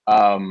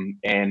 And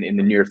in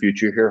the near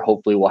future here,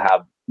 hopefully we'll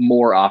have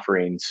more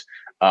offerings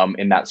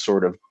in that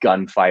sort of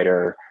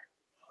gunfighter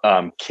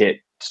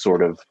kit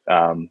sort of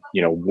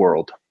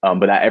world,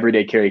 but that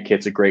everyday carry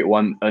kit's a great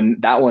one,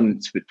 and that one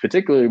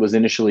particularly was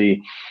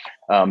initially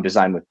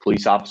designed with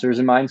police officers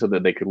in mind so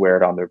that they could wear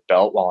it on their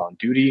belt while on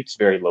duty. It's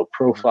very low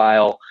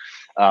profile,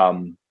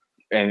 and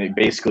it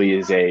basically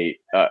is a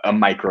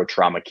micro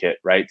trauma kit,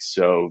 right?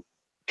 So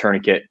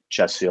tourniquet,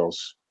 chest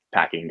seals,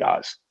 packing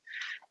gauze,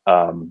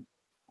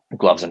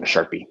 gloves, and a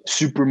Sharpie.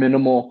 Super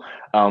minimal.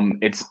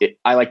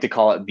 I like to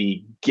call it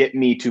the get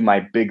me to my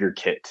bigger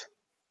kit.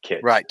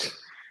 Right.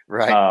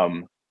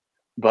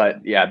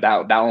 But yeah,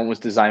 that one was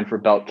designed for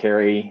belt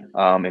carry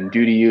and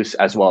duty use,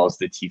 as well as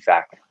the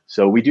TFAC.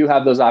 So we do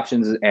have those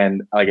options,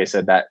 and like I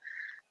said,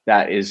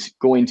 that is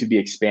going to be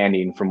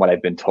expanding from what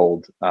I've been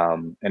told,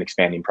 an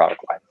expanding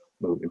product line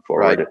moving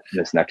forward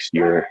this next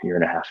year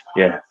and a half.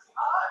 Yeah.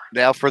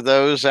 Now, for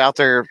those out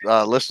there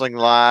listening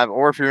live,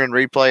 or if you're in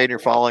replay and you're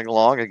following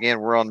along, again,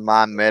 we're on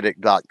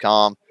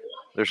mymedic.com.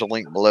 There's a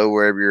link below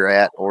wherever you're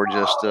at, or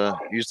just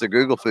use the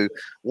Google foo.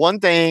 One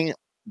thing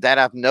that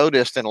I've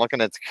noticed in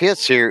looking at the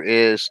kits here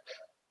is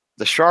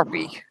the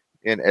Sharpie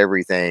in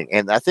everything.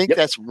 And I think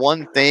that's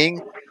one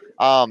thing.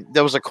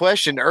 There was a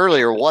question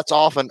earlier, what's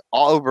often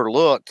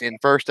overlooked in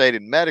first aid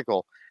and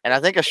medical? And I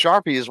think a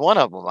Sharpie is one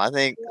of them. I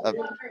think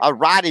a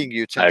writing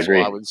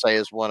utensil, I would say,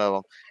 is one of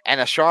them.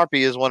 And a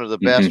Sharpie is one of the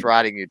best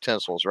writing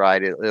utensils,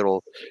 right?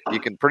 You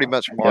can pretty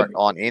much mark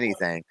on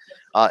anything.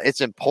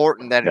 It's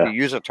important that if you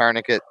use a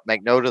tourniquet,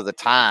 make note of the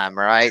time,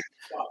 right?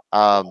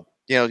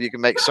 You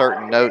can make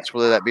certain notes,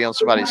 whether that be on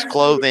somebody's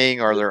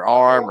clothing or their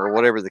arm or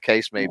whatever the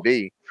case may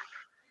be.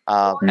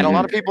 And a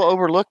lot of people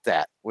overlook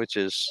that, which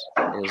is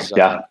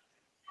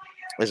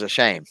a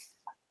shame.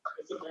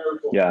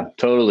 Yeah,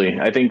 totally.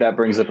 I think that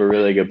brings up a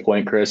really good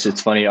point, Chris.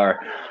 It's funny, our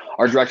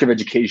director of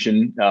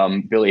education,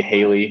 Billy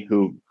Haley,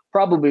 who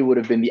probably would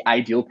have been the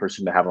ideal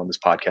person to have on this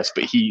podcast,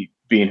 but he,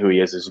 being who he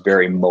is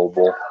very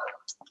mobile.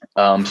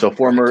 So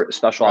former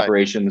special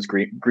operations,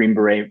 Green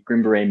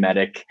Beret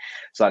medic.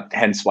 So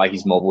hence why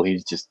he's mobile.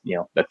 He's just,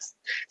 it's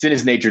in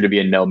his nature to be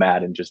a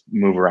nomad and just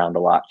move around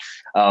a lot.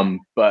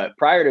 But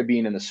prior to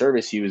being in the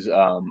service, he was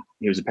a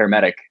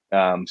paramedic.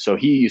 So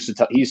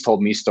he's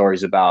told me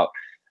stories about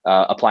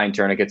applying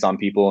tourniquets on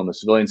people in the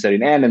civilian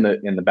setting and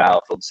in the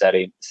battlefield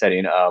setting,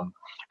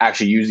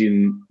 actually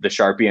using the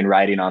Sharpie and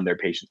writing on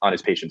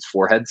his patients'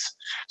 foreheads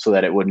so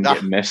that it wouldn't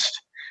get missed.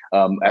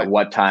 At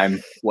what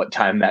time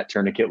that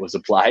tourniquet was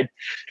applied.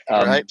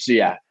 So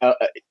yeah,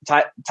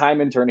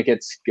 time and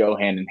tourniquets go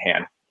hand in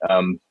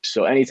hand.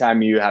 So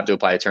anytime you have to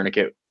apply a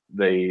tourniquet,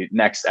 the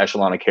next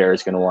echelon of care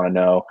is going to want to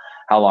know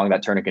how long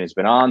that tourniquet has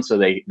been on, so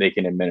they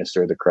can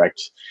administer the correct,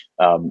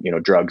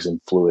 drugs and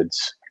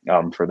fluids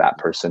for that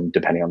person,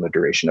 depending on the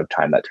duration of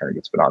time that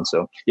tourniquet's been on.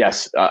 So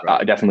yes,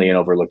 definitely an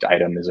overlooked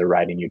item is a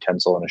writing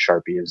utensil, and a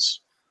Sharpie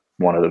is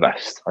one of the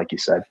best, like you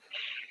said.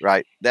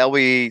 Right. Now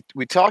we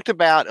talked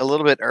about a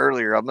little bit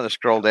earlier. I'm going to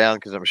scroll down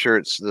because I'm sure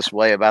it's this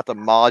way, about the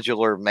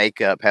modular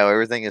makeup, how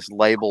everything is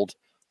labeled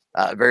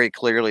very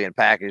clearly and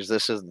packaged.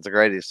 This isn't the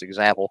greatest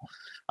example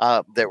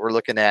that we're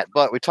looking at,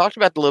 but we talked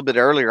about it a little bit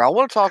earlier. I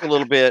want to talk a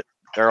little bit,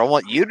 or I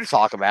want you to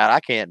talk about,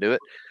 I can't do it,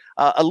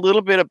 a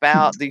little bit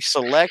about the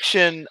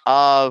selection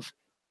of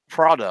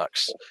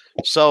products.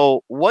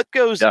 So what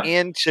goes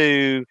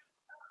into,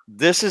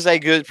 this is a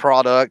good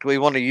product, we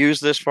want to use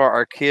this for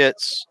our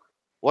kits?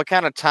 What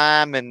kind of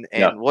time and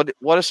what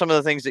are some of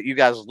the things that you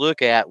guys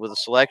look at with the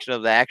selection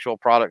of the actual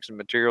products and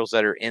materials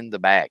that are in the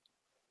bag?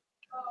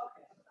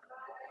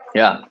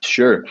 Yeah,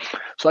 sure.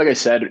 So like I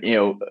said,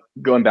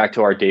 going back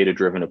to our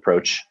data-driven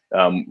approach,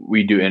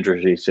 we do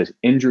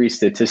injury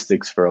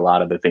statistics for a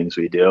lot of the things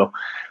we do.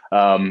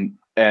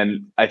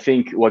 And I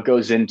think what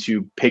goes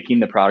into picking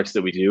the products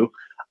that we do,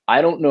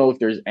 I don't know if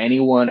there's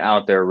anyone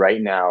out there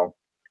right now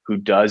who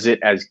does it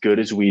as good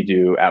as we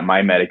do at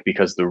MyMedic,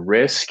 because the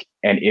risk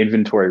and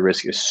inventory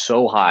risk is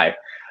so high.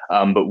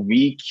 But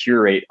we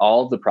curate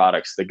all of the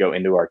products that go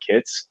into our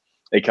kits.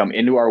 They come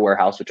into our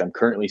warehouse, which I'm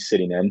currently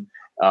sitting in,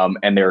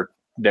 and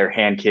they're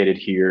hand kitted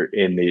here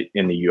in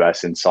the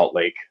US in Salt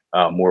Lake,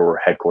 where we're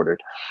headquartered.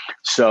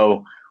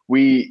 So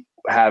we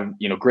have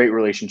great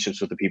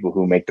relationships with the people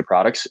who make the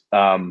products.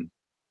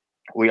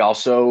 We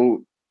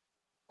also,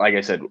 like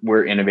I said,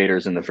 we're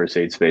innovators in the first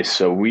aid space.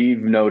 So we've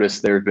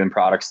noticed there have been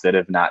products that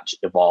have not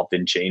evolved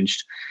and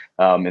changed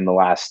in the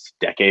last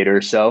decade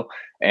or so.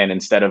 And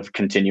instead of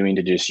continuing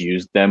to just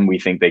use them, we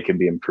think they can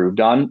be improved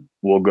on.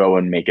 We'll go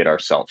and make it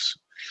ourselves.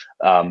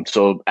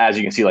 So as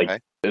you can see,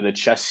 like Okay. the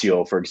chest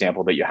seal, for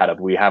example, that you had,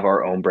 we have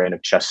our own brand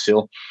of chest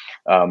seal.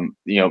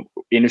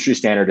 Industry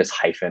standard is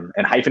Hyphen,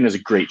 and Hyphen is a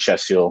great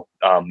chest seal.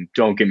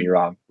 Don't get me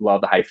wrong,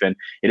 love the Hyphen.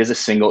 It is a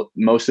single.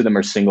 Most of them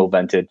are single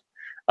vented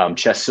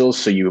chest seals,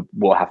 so you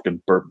will have to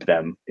burp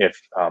them if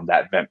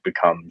that vent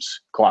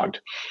becomes clogged.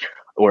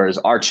 Whereas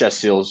our chest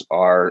seals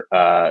are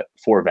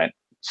 4 vent.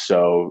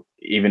 So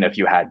even if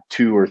you had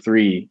 2 or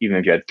 3, even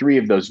if you had 3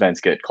 of those vents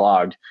get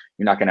clogged,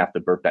 you're not going to have to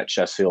burp that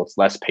chest seal. It's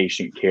less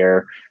patient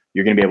care.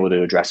 You're going to be able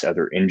to address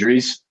other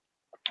injuries.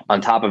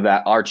 On top of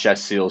that, our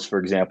chest seals, for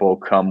example,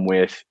 come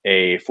with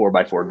a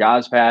 4x4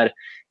 gauze pad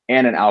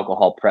and an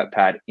alcohol prep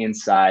pad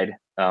inside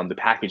the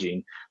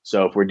packaging.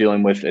 So if we're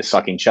dealing with a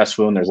sucking chest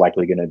wound, there's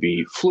likely going to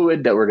be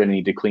fluid that we're going to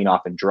need to clean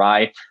off and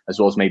dry, as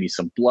well as maybe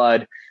some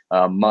blood,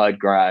 mud,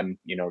 grime,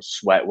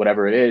 sweat,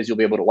 whatever it is. You'll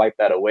be able to wipe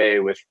that away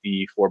with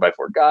the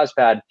 4x4 gauze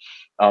pad,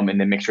 and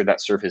then make sure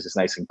that surface is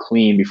nice and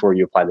clean before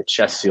you apply the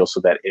chest seal so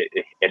that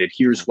it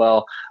adheres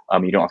well.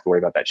 You don't have to worry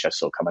about that chest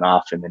seal coming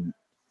off, and then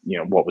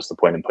what was the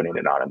point in putting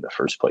it on in the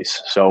first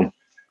place? So,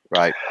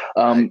 right.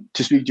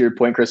 To speak to your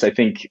point, Chris, I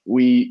think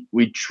we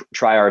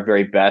try our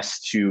very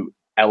best to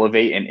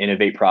elevate and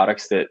innovate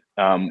products that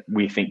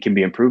we think can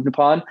be improved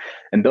upon,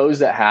 and those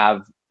that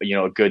have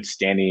a good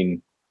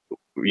standing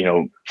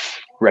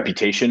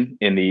reputation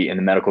in the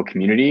medical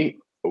community,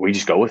 we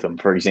just go with them.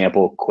 For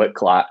example,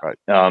 QuikClot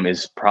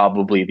is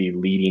probably the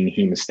leading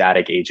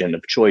hemostatic agent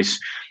of choice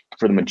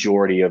for the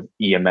majority of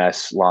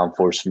EMS, law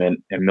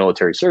enforcement, and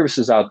military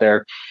services out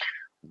there.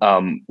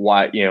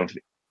 Why,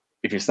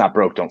 if it's not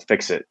broke, don't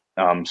fix it.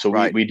 So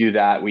we do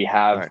that. We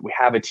have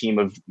a team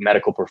of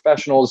medical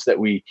professionals that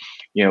we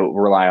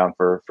rely on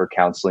for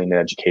counseling and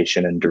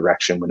education and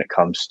direction when it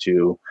comes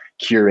to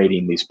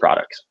curating these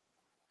products.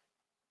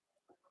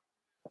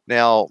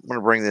 Now, I'm going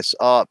to bring this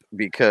up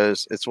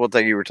because it's one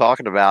thing you were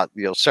talking about,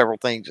 several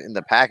things in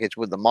the package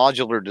with the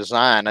modular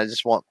design. I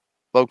just want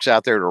folks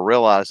out there to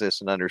realize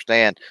this and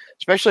understand,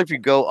 especially if you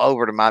go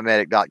over to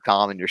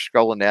mymedic.com and you're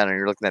scrolling down and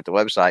you're looking at the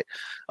website,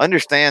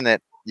 understand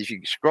that if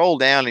you scroll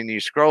down and you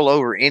scroll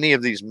over any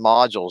of these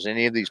modules,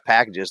 any of these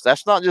packages,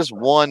 that's not just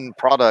one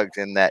product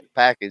in that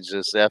package,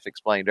 as Seth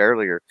explained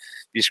earlier.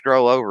 If you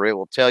scroll over, it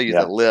will tell you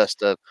the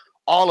list of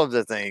all of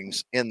the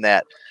things in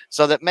that.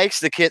 So that makes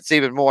the kits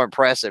even more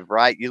impressive,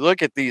 right? You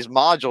look at these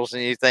modules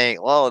and you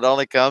think, well, it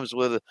only comes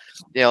with,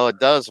 a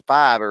dozen,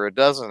 5 or a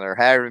dozen or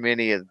however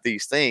many of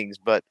these things.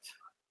 But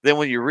then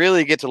when you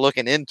really get to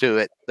looking into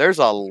it, there's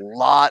a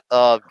lot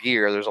of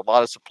gear. There's a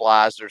lot of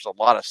supplies. There's a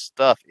lot of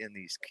stuff in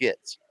these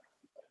kits.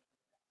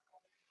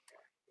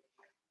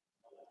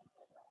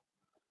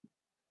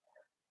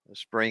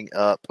 Let's bring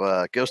up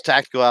Ghost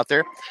Tactical out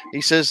there.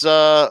 He says,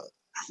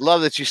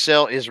 love that you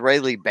sell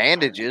Israeli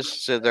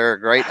bandages. So they're a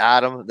great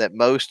item that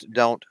most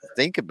don't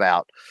think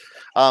about.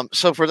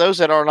 So for those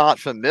that are not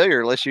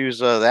familiar, let's use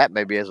that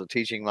maybe as a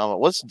teaching moment.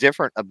 What's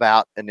different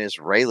about an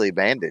Israeli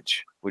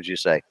bandage, would you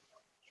say?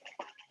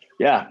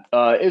 Yeah,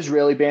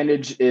 Israeli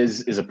bandage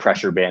is a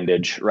pressure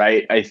bandage,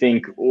 right? I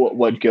think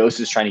what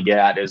Ghost is trying to get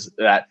at is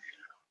that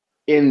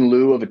in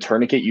lieu of a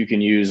tourniquet, you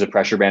can use a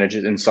pressure bandage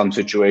in some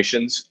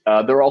situations.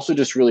 They're also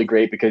just really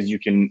great because you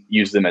can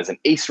use them as an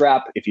ACE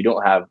wrap if you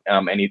don't have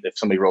if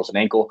somebody rolls an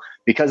ankle,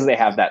 because they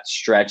have that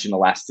stretch and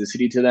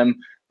elasticity to them.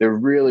 They're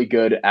really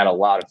good at a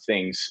lot of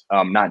things,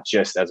 not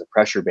just as a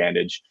pressure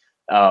bandage.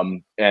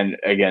 And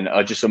again,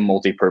 just a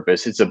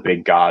multi-purpose. It's a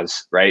big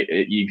gauze, right?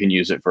 You can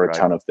use it for a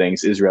ton of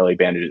things. Israeli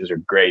bandages are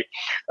great.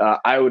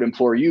 I would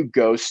implore you,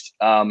 Ghost,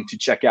 to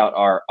check out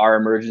our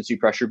emergency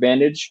pressure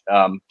bandage.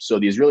 So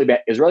the Israeli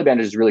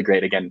bandage is really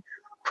great. Again,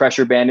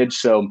 pressure bandage.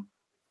 So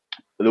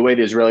the way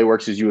the Israeli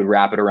works is you would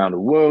wrap it around a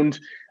wound.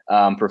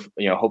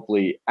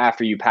 Hopefully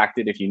after you packed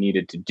it, if you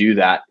needed to do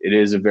that. It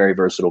is a very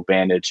versatile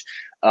bandage.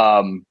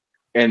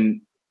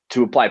 And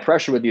to apply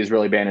pressure with the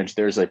Israeli bandage,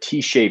 there's a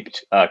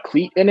T-shaped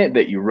cleat in it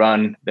that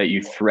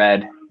you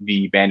thread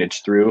the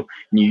bandage through,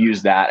 and you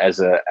use that as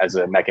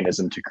a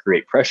mechanism to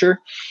create pressure,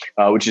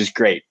 which is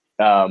great.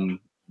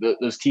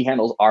 Those T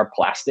handles are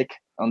plastic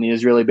on the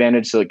Israeli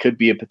bandage, so it could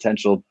be a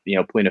potential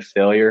point of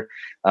failure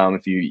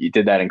if you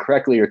did that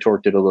incorrectly or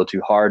torqued it a little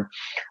too hard.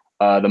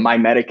 The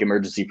MyMedic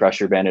emergency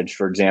pressure bandage,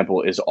 for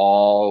example, is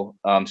all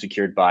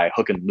secured by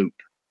hook and loop.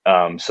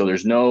 So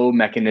there's no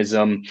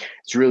mechanism.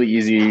 It's really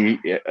easy.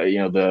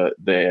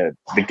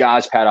 The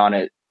gauze pad on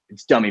it,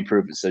 it's dummy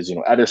proof. It says,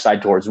 other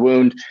side towards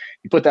wound.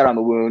 You put that on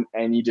the wound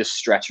and you just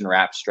stretch and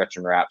wrap.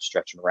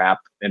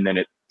 And then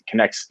it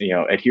connects,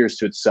 adheres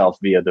to itself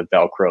via the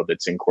Velcro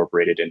that's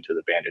incorporated into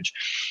the bandage.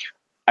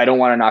 I don't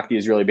want to knock the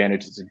Israeli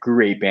bandage. It's a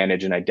great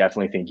bandage, and I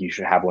definitely think you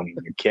should have one in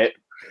your kit.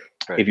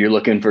 Right. If you're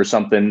looking for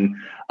something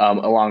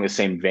along the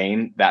same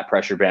vein,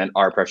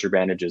 our pressure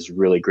bandage is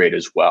really great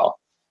as well.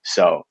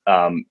 So,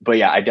 but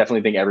yeah, I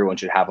definitely think everyone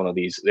should have one of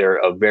these. They're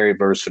a very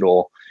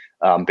versatile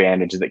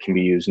bandage that can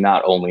be used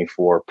not only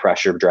for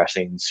pressure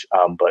dressings,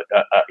 but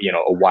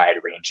a wide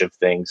range of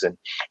things. And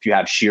if you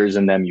have shears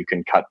in them, you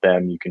can cut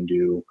them. You can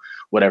do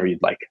whatever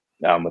you'd like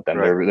with them.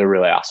 Right. They're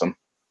really awesome.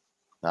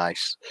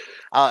 Nice.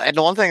 And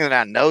the one thing that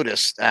I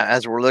noticed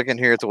as we're looking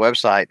here at the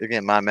website,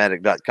 again,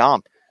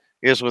 mymedic.com,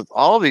 is with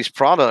all of these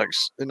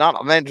products,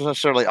 not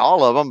necessarily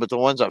all of them, but the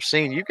ones I've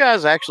seen, you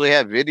guys actually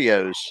have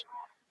videos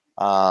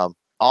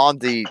on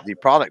the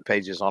product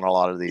pages on a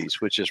lot of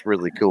these, which is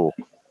really cool.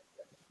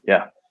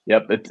 Yeah.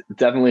 Yep. It's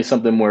definitely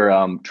something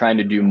we're trying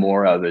to do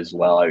more of as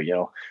well.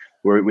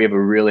 We have a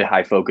really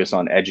high focus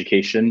on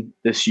education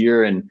this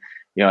year. And,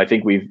 I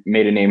think we've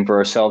made a name for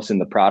ourselves in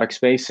the product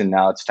space, and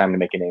now it's time to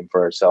make a name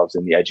for ourselves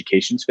in the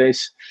education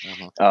space.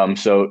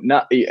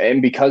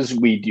 And because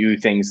we do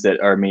things that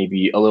are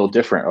maybe a little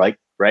different, like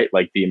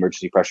the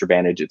emergency pressure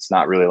bandage, it's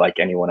not really like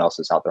anyone else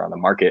is out there on the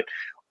market,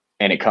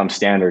 and it comes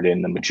standard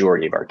in the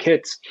majority of our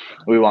kits.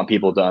 We want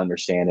people to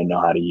understand and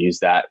know how to use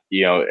that.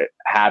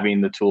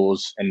 Having the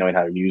tools and knowing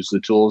how to use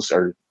the tools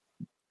are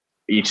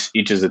each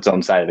is its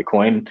own side of the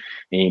coin,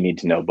 and you need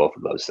to know both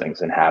of those things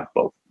and have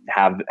both.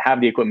 Have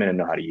the equipment and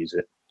know how to use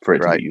it for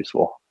it to be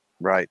useful.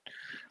 Right.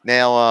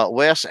 Now,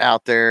 Wes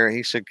out there,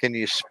 he said, can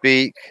you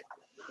speak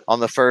on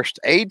the first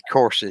aid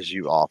courses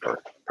you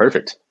offer?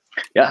 Perfect.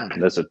 Yeah,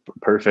 that's a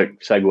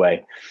perfect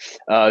segue.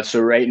 So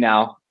right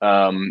now,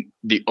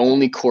 the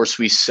only course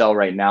we sell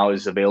right now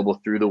is available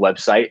through the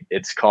website.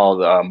 It's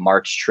called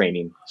March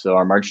Training. So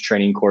our March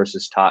Training course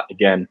is taught,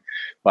 again,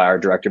 by our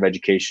Director of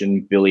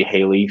Education, Billy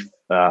Haley,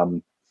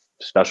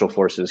 Special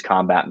Forces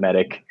Combat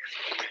Medic.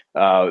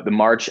 The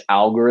March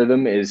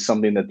algorithm is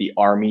something that the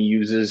Army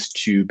uses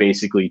to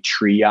basically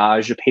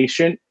triage a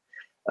patient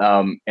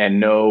and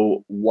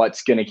know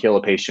what's going to kill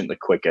a patient the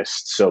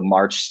quickest. So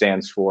March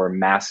stands for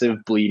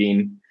massive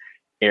bleeding,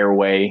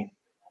 airway,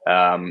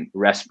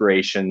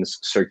 respirations,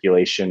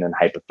 circulation, and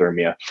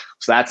hypothermia.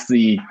 So that's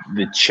the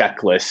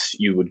checklist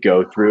you would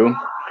go through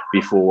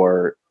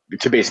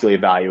to basically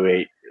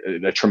evaluate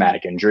the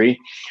traumatic injury.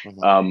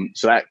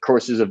 So that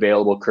course is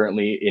available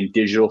currently in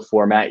digital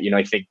format.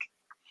 I think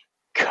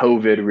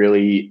COVID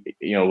really,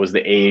 was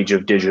the age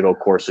of digital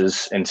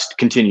courses and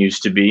continues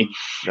to be.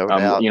 No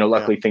doubt.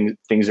 Luckily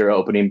things are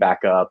opening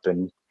back up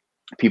and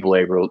people are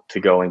able to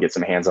go and get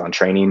some hands-on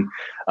training.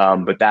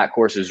 But that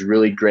course is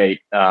really great.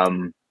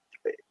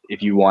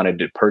 If you wanted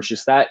to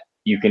purchase that,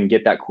 you can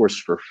get that course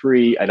for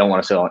free. I don't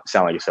want to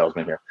sound like a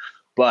salesman here,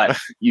 but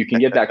you can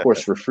get that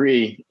course for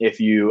free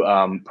if you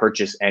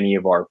purchase any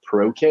of our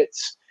pro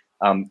kits.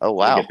 Oh,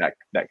 wow. You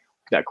get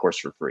that course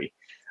for free.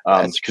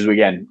 Because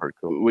again,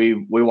 cool.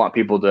 we want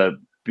people to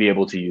be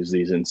able to use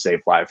these and save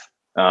life.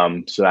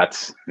 So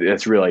that's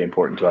really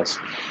important to us.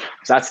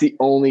 So that's the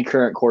only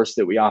current course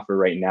that we offer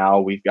right now.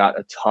 We've got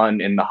a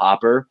ton in the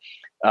hopper.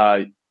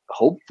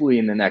 Hopefully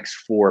in the next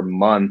 4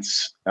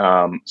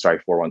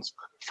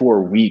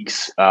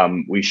 weeks,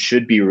 we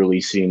should be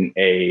releasing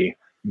a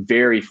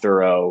very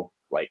thorough,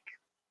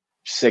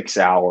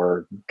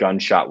 6-hour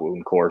gunshot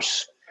wound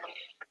course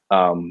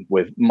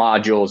with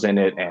modules in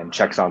it and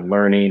checks on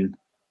learning.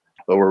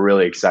 But we're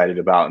really excited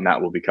about, and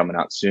that will be coming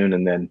out soon.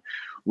 And then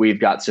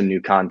we've got some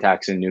new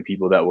contacts and new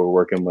people that we're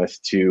working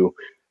with to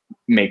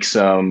make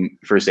some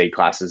first aid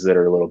classes that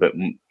are a little bit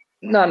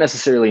not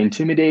necessarily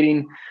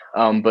intimidating,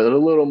 but a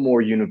little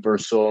more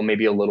universal,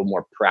 maybe a little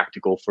more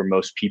practical for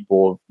most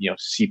people.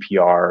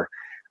 CPR,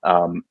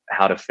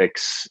 how to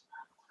fix,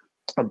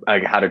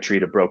 how to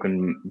treat a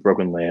broken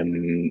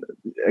limb,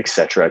 et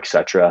cetera, et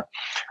cetera.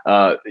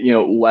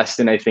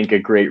 Weston, I think a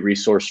great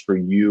resource for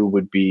you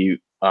would be,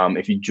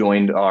 if you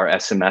joined our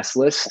SMS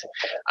list,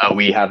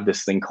 we have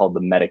this thing called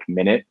the Medic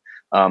Minute.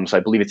 So I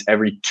believe it's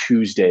every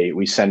Tuesday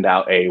we send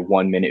out a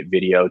 1-minute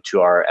video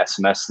to our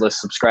SMS list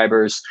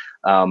subscribers,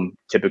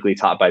 typically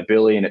taught by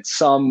Billy, and it's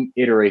some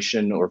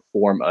iteration or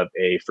form of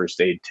a first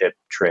aid tip,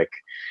 trick.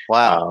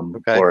 Wow.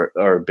 Okay. Or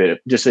a bit of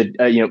just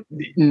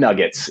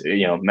nuggets,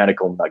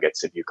 medical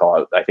nuggets, if you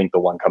call it. I think the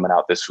one coming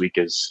out this week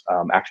is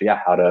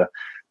how to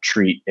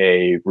treat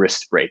a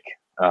wrist break.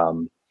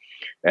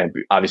 And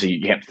obviously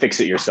you can't fix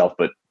it yourself,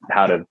 but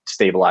how to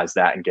stabilize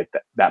that and get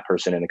that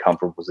person in a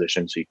comfortable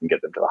position so you can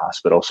get them to the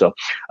hospital. So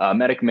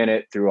Medic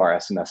Minute through our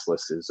SMS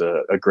list is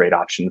a great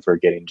option for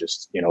getting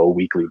just, a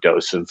weekly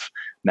dose of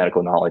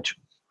medical knowledge.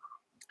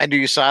 And do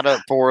you sign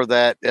up for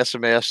that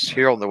SMS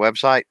here on the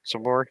website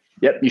somewhere?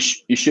 Yep.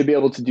 You should be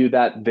able to do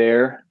that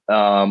there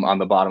on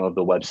the bottom of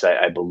the website,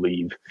 I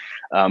believe.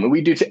 And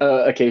we do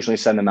occasionally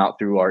send them out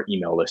through our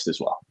email list as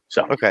well.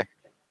 So,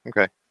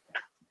 Okay.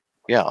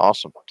 Yeah,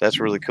 awesome. That's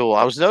really cool.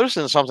 I was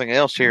noticing something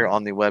else here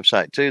on the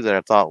website too that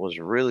I thought was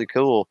really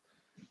cool.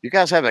 You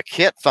guys have a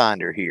kit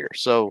finder here.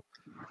 So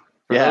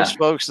for those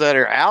folks that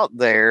are out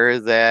there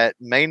that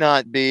may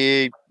not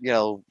be,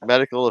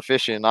 medical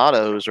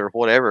aficionados or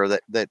whatever,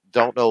 that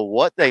don't know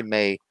what they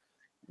may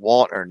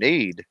want or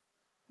need,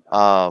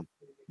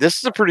 this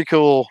is a pretty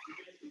cool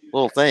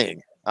little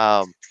thing.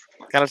 Kind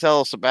of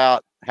tell us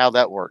about how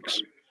that works.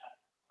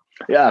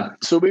 Yeah.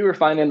 So we were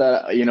finding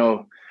that,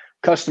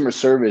 customer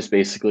service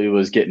basically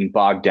was getting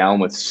bogged down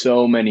with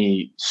so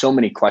many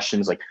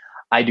questions. Like,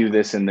 I do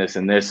this and this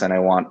and this, and I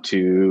want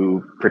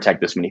to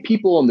protect this many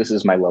people, and this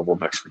is my level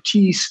of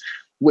expertise.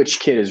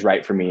 Which kit is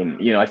right for me?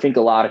 And, I think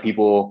a lot of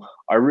people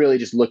are really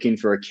just looking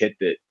for a kit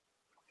that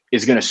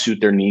is going to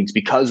suit their needs,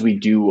 because we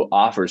do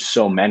offer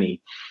so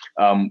many.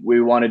 We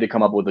wanted to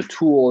come up with a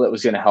tool that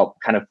was going to help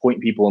kind of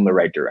point people in the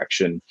right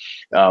direction.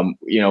 And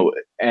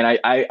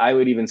I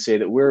would even say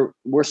that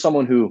we're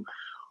someone who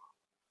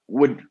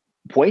would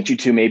point you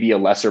to maybe a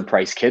lesser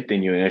price kit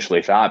than you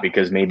initially thought,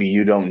 because maybe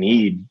you don't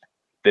need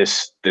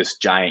this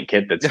giant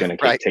kit that's going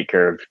to take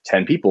care of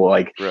 10 people.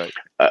 Like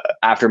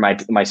after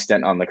my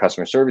stint on the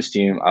customer service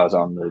team, I was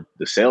on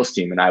the sales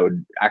team, and I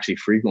would actually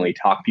frequently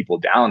talk people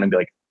down and be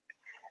like,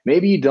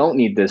 maybe you don't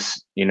need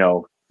this,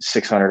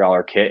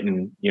 $600 kit,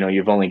 and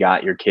you've only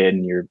got your kid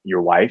and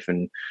your wife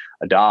and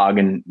a dog,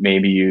 and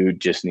maybe you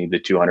just need the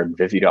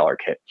 $250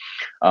 kit.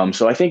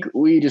 So I think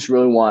we just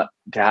really want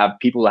to have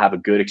people to have a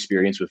good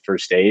experience with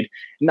first aid,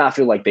 and not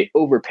feel like they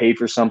overpaid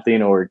for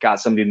something or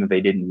got something that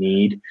they didn't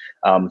need.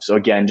 So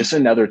again, just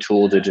another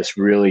tool to just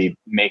really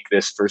make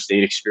this first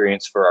aid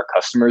experience for our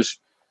customers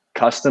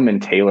custom and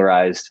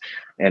tailorized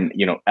and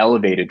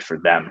elevated for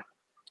them.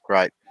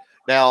 Right.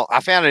 Now, I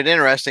found it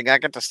interesting. I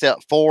got to step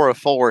 4 of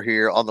 4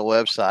 here on the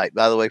website.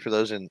 By the way, for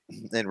those in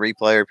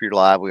replay, or if you're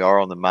live, we are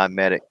on the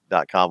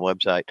mymedic.com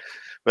website.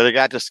 But I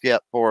got to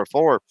step 4 of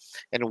 4.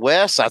 And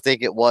Wes, I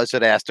think it was,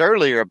 that asked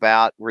earlier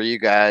about were you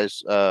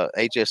guys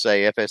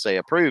HSA, FSA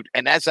approved?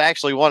 And that's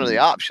actually one of the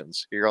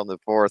options here on the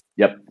 4th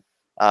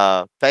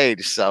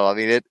page. So, I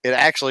mean, it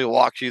actually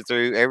walks you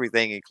through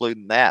everything,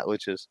 including that,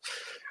 which is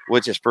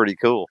pretty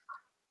cool.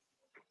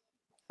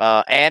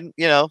 And,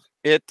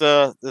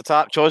 the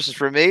top choices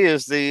for me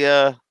is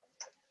the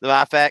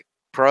MyFact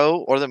Pro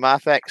or the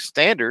MyFact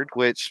Standard,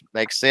 which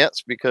makes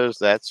sense because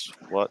that's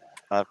what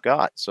I've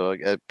got. So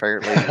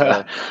apparently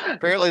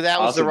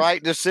that was the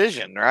right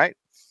decision, right?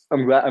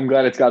 I'm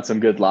glad it's got some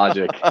good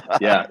logic.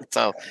 Yeah.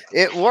 So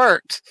it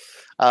worked.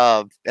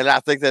 And I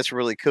think that's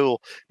really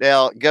cool.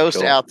 Now,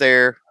 Ghost out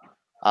there,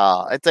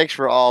 and thanks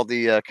for all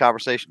the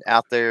conversation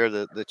out there,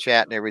 the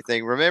chat and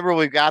everything. Remember,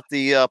 we've got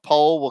the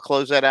poll. We'll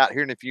close that out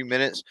here in a few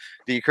minutes.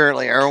 Do you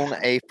currently own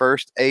a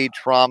first aid,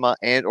 trauma,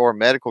 and or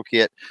medical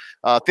kit?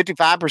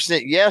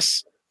 55%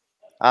 yes.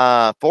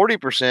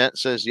 40%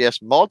 says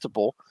yes,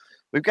 multiple.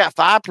 We've got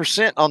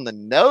 5% on the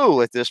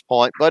no at this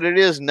point, but it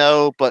is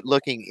no, but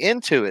looking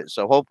into it.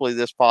 So hopefully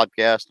this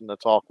podcast and the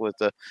talk with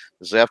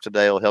Zeph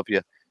today will help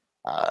you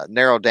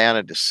narrow down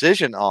a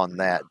decision on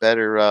that.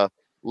 Better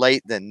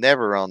late than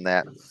never on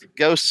that.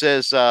 Ghost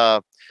says,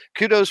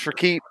 kudos for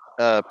keeping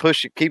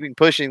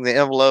pushing the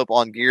envelope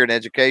on gear and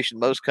education.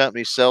 Most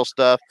companies sell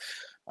stuff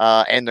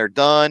and they're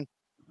done.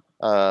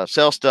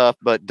 Sell stuff,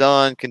 but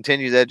done.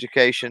 Continue the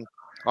education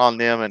on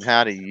them and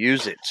how to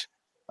use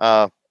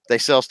it. They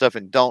sell stuff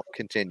and don't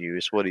continue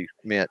is what he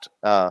meant.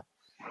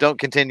 Don't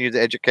continue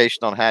the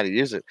education on how to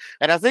use it.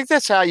 And I think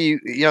that's how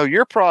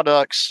your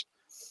products,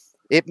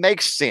 it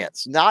makes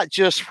sense, not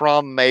just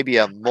from maybe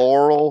a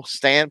moral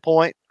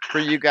standpoint for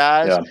you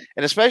guys,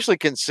 and especially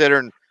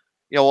considering,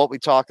 what we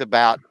talked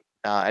about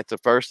at the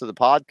first of the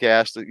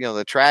podcast,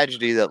 the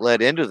tragedy that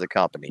led into the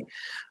company.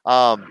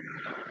 Not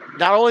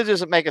only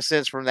does it make a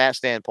sense from that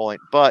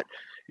standpoint, but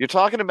you're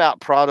talking about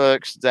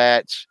products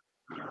that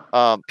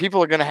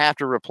people are going to have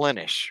to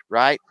replenish,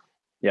 right?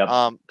 Yep.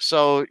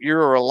 So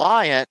you're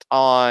reliant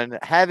on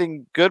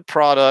having good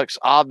products,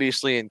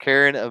 obviously, and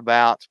caring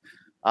about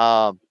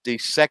the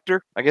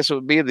sector, I guess it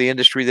would be the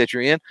industry that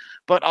you're in,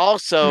 but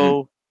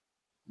also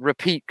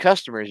repeat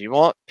customers. You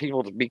want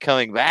people to be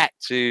coming back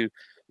to,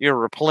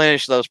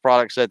 replenish those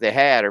products that they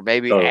had, or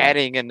maybe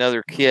adding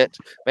another kit.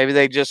 Maybe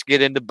they just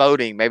get into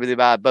boating. Maybe they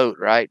buy a boat,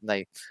 right? And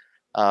they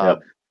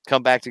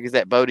come back to get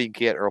that boating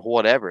kit or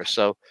whatever.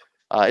 So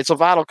it's a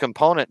vital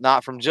component,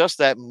 not from just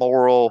that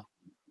moral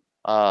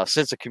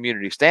sense of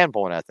community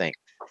standpoint, I think.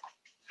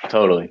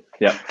 Totally.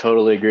 Yeah,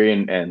 totally agree.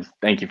 And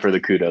thank you for the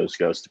kudos,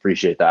 Ghost.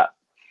 Appreciate that.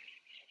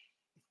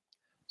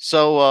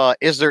 So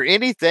is there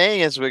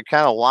anything, as we're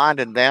kind of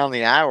winding down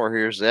the hour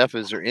here, Zeph,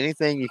 is there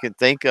anything you can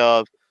think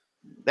of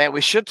that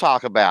we should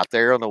talk about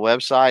there on the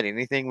website?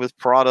 Anything with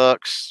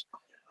products,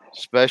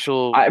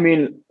 special? I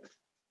mean,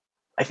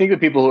 I think the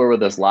people who are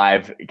with us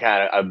live,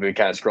 I've been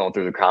kind of scrolling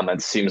through the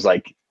comments. Seems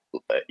like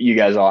you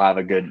guys all have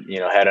a good,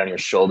 head on your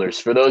shoulders.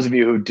 For those of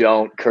you who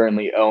don't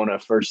currently own a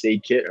first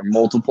aid kit or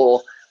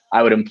multiple,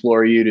 I would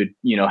implore you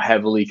to,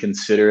 heavily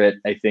consider it.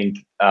 I think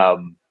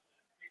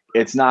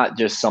it's not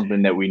just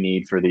something that we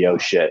need for the oh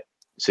shit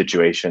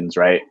situations,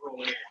 right?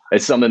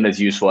 It's something that's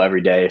useful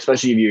every day,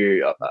 especially if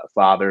you're a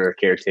father or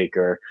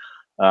caretaker.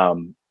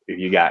 If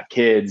you got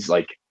kids,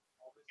 like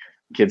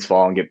kids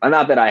fall and get,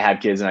 not that I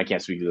have kids and I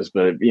can't speak to this,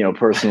 but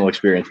personal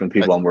experience from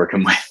people I'm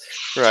working with.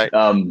 Right.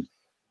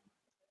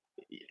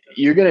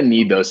 You're going to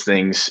need those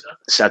things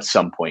at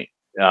some point.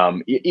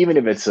 Even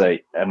if it's a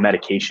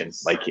medication,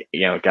 like,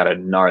 got a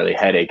gnarly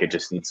headache, it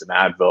just needs some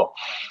Advil.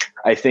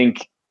 I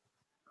think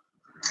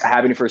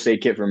having a first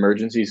aid kit for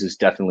emergencies is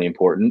definitely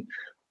important.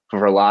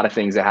 For a lot of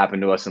things that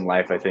happen to us in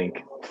life, I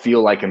think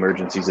feel like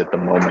emergencies at the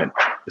moment.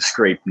 A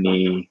scraped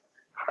knee,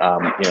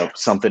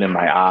 something in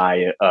my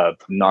eye, a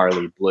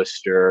gnarly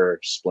blister,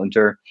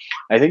 splinter.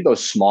 I think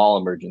those small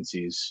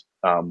emergencies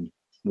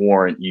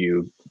warrant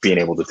you being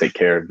able to take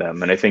care of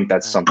them. And I think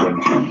that's something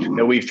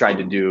that we've tried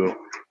to do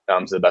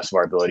to the best of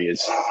our ability.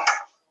 Is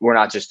we're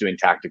not just doing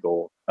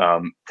tactical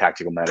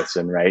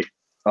medicine, right?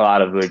 A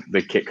lot of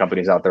the kit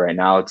companies out there right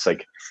now, it's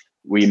like,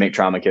 we make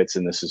trauma kits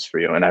and this is for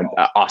you. And I'm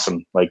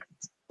awesome. Like,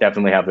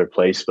 definitely have their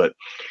place, but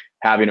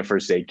having a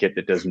first aid kit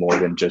that does more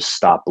than just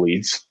stop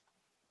bleeds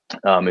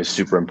is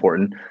super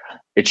important.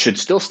 It should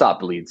still stop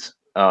bleeds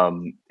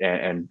and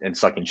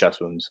sucking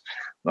chest wounds.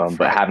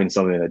 But having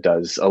something that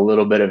does a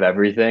little bit of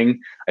everything,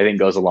 I think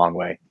goes a long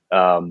way.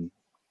 That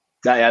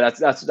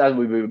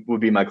would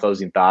be my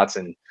closing thoughts.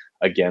 And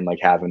again, like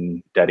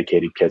having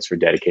dedicated kits for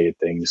dedicated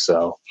things,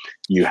 so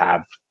you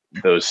have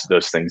those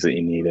things that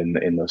you need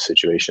in those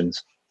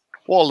situations.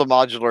 Well, the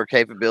modular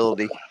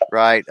capability,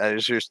 right?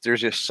 There's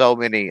just so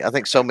many. I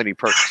think so many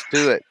perks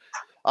to it.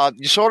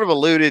 You sort of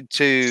alluded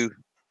to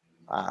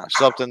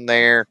something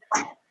there,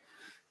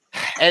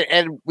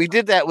 and we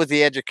did that with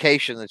the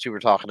education that you were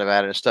talking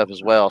about and stuff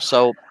as well.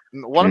 So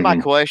one of my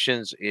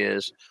questions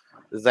is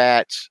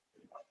that,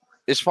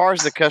 as far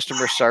as the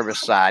customer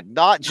service side,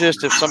 not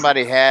just if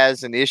somebody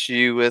has an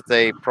issue with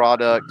a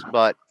product,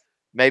 but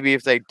maybe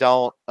if they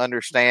don't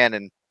understand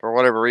and for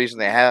whatever reason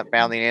they haven't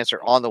found the answer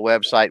on the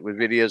website with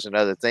videos and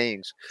other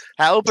things,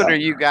 how open are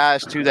you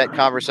guys to that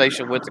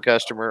conversation with the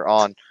customer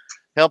on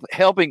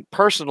helping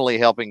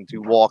to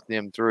walk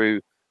them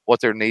through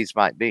what their needs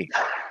might be?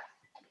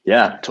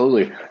 Yeah,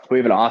 totally. We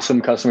have an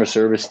awesome customer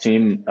service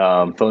team.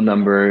 Phone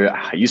number,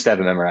 I used to have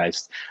it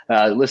memorized,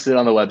 listed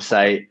on the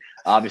website.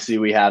 Obviously,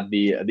 we have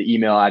the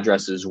email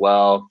address as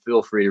well.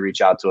 Feel free to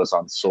reach out to us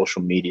on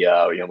social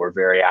media. We're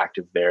very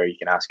active there. You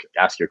can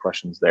ask your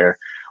questions there.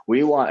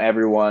 We want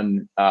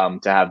everyone to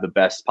have the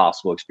best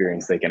possible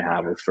experience they can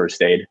have with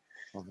first aid,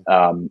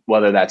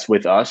 whether that's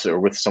with us or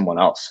with someone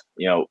else.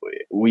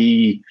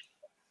 We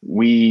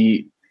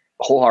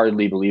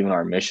wholeheartedly believe in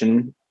our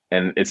mission,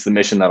 and it's the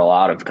mission that a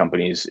lot of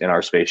companies in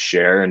our space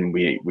share, and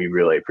we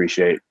really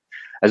appreciate.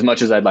 As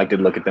much as I'd like to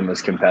look at them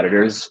as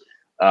competitors,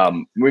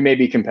 we may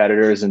be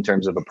competitors in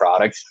terms of a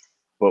product,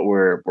 but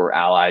we're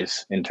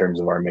allies in terms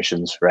of our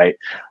missions, right?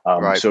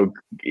 Right. So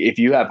if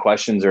you have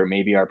questions or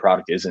maybe our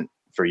product isn't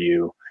for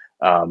you,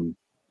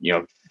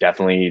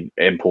 definitely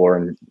implore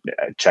and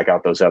check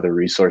out those other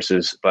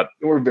resources. But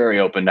we're very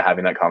open to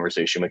having that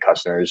conversation with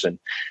customers, and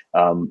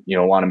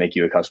want to make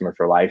you a customer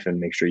for life and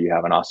make sure you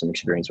have an awesome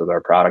experience with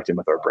our product and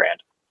with our brand.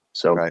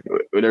 So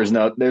there's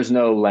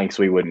no lengths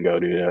we wouldn't go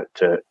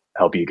to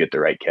help you get the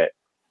right kit.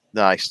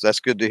 Nice. That's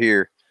good to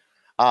hear.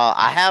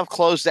 I have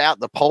closed out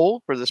the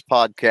poll for this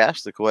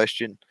podcast. The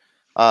question,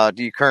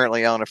 do you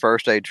currently own a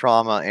first aid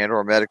trauma and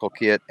or medical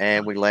kit?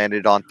 And we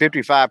landed on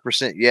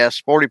 55%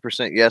 yes,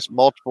 40% yes,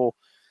 multiple,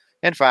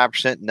 and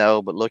 5%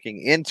 no, but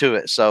looking into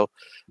it. So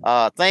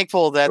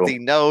thankful that the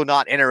no,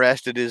 not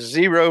interested is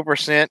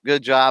 0%.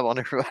 Good job on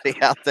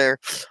everybody out there.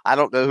 I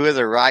don't know who in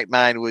their right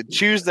mind would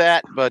choose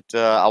that, but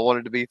I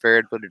wanted to be fair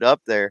and put it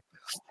up there.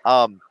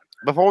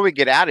 Before we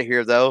get out of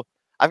here, though,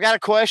 I've got a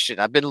question.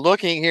 I've been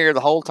looking here the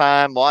whole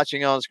time,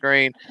 watching on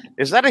screen.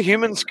 Is that a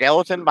human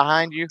skeleton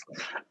behind you?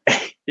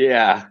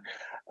 Yeah.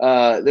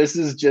 This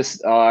is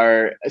just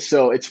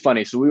so it's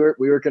funny. So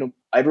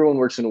everyone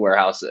works in a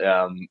warehouse.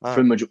 For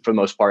the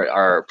most part,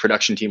 our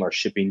production team, our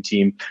shipping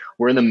team,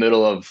 we're in the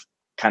middle of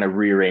kind of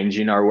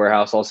rearranging our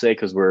warehouse, I'll say,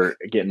 because we're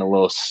getting a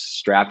little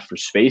strapped for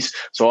space.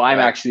 So I'm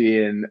actually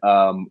in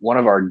one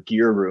of our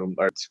gear room,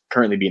 or it's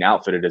currently being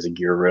outfitted as a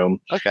gear room.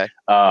 Okay.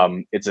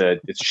 It's a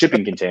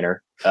shipping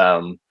container.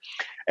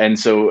 And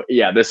so,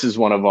 this is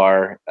one of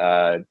our,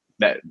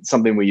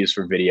 something we use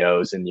for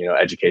videos and,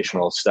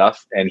 educational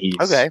stuff. And he's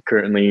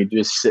currently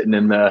just sitting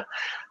in the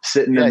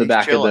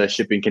back of the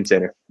shipping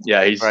container.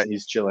 Yeah,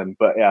 he's chilling.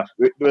 But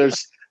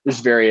there's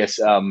various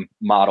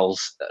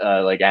models,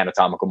 like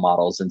anatomical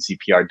models and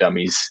CPR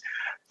dummies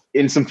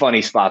in some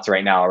funny spots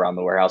right now around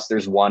the warehouse.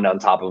 There's one on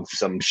top of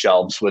some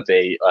shelves with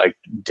a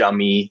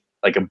dummy,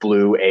 like a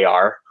blue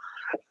AR.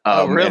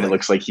 Really? And it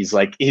looks like he's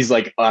on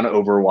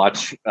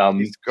Overwatch.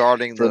 He's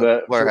guarding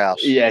the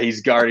warehouse.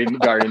 He's guarding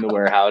the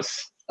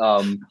warehouse.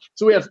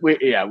 So we have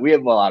a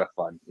lot of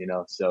fun,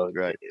 so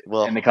right.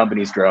 Well, and the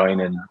company's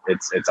growing and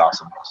it's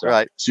awesome.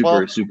 So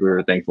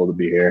super thankful to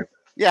be here.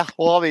 Yeah.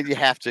 Well, I mean, you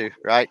have to,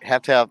 right? You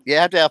have to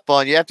have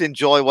fun. You have to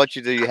enjoy what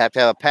you do. You have to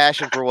have a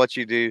passion for what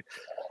you do.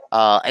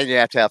 And you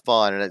have to have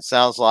fun. And it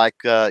sounds like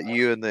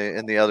you and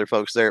the other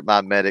folks there at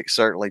My Medic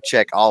certainly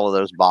check all of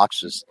those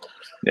boxes.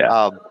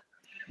 Yeah.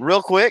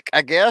 Real quick,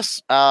 I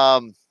guess.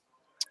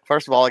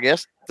 First of all,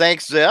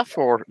 thanks, Zeph,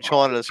 for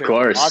joining us here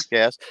on the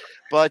podcast.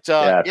 But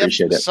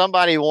if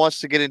somebody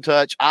wants to get in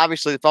touch,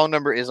 obviously the phone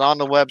number is on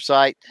the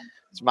website.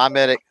 It's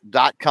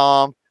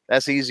mymedic.com.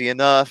 That's easy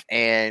enough.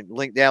 And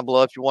link down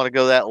below if you want to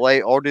go that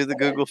way or do the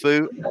Google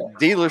Foo.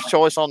 Dealer's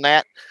choice on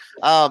that.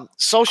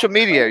 Social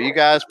media. You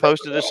guys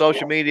posted to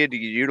social media. Do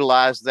you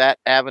utilize that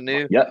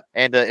avenue? Yep.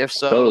 And if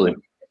so, totally.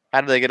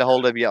 How do they get a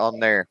hold of you on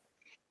there?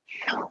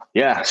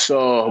 Yeah,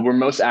 so we're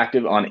most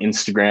active on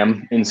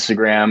Instagram.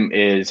 Instagram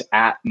is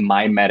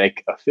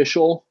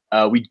 @MyMedicOfficial.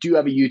 We do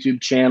have a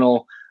YouTube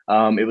channel.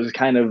 It was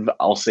kind of,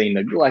 I'll say,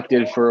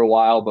 neglected for a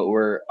while, but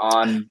we're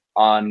on.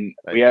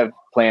 We have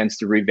plans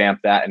to revamp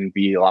that and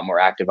be a lot more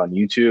active on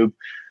YouTube.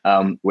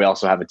 We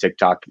also have a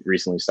TikTok.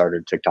 Recently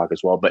started TikTok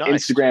as well, but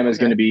Nice. Instagram is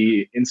going to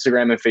be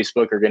Instagram and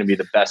Facebook are going to be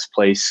the best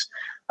place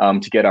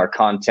to get our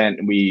content.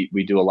 We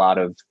do a lot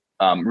of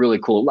really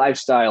cool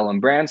lifestyle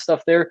and brand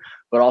stuff there,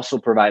 but also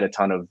provide a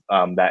ton of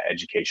that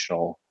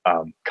educational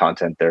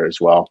content there as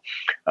well.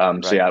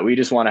 So yeah, we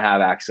just want to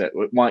have access.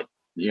 We want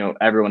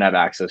everyone have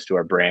access to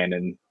our brand,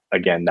 and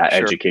again that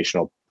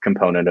educational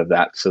component of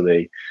that, so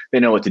they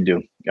know what to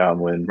do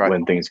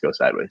when things go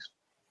sideways.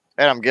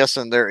 And I'm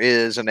guessing there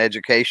is an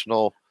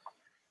educational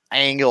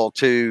angle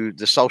to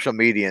the social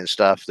media and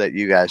stuff that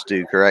you guys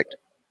do, correct?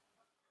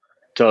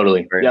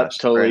 Totally. Very yep. Nice.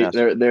 Totally. Nice.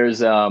 There's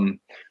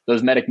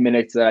those Medic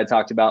Minutes that I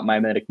talked about. My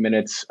Medic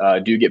Minutes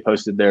do get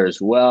posted there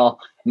as well.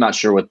 I'm not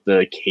sure what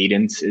the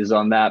cadence is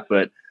on that,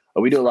 but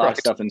we do a lot of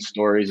stuff in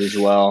stories as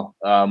well,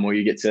 where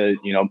you get to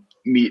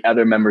meet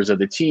other members of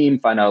the team,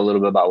 find out a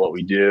little bit about what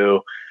we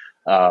do,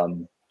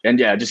 and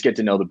yeah, just get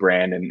to know the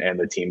brand and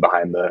the team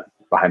behind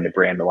the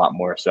brand a lot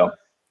more. So.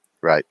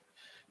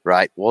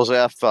 Right. Well,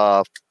 Zeph,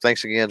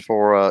 thanks again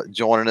for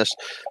joining us.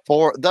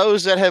 For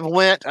those that have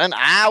went an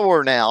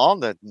hour now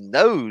on the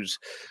nose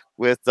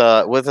with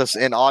us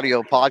in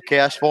audio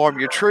podcast form,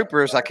 you're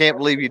troopers. I can't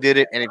believe you did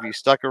it. And if you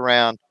stuck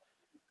around,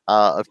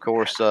 of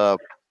course,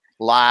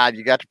 live,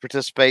 you got to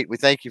participate. We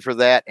thank you for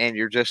that. And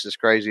you're just as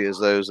crazy as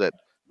those that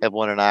have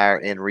won an hour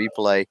in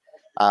replay.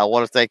 I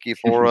want to thank you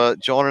for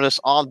joining us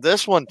on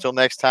this one. Till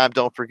next time,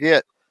 don't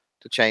forget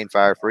to chain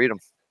fire freedom.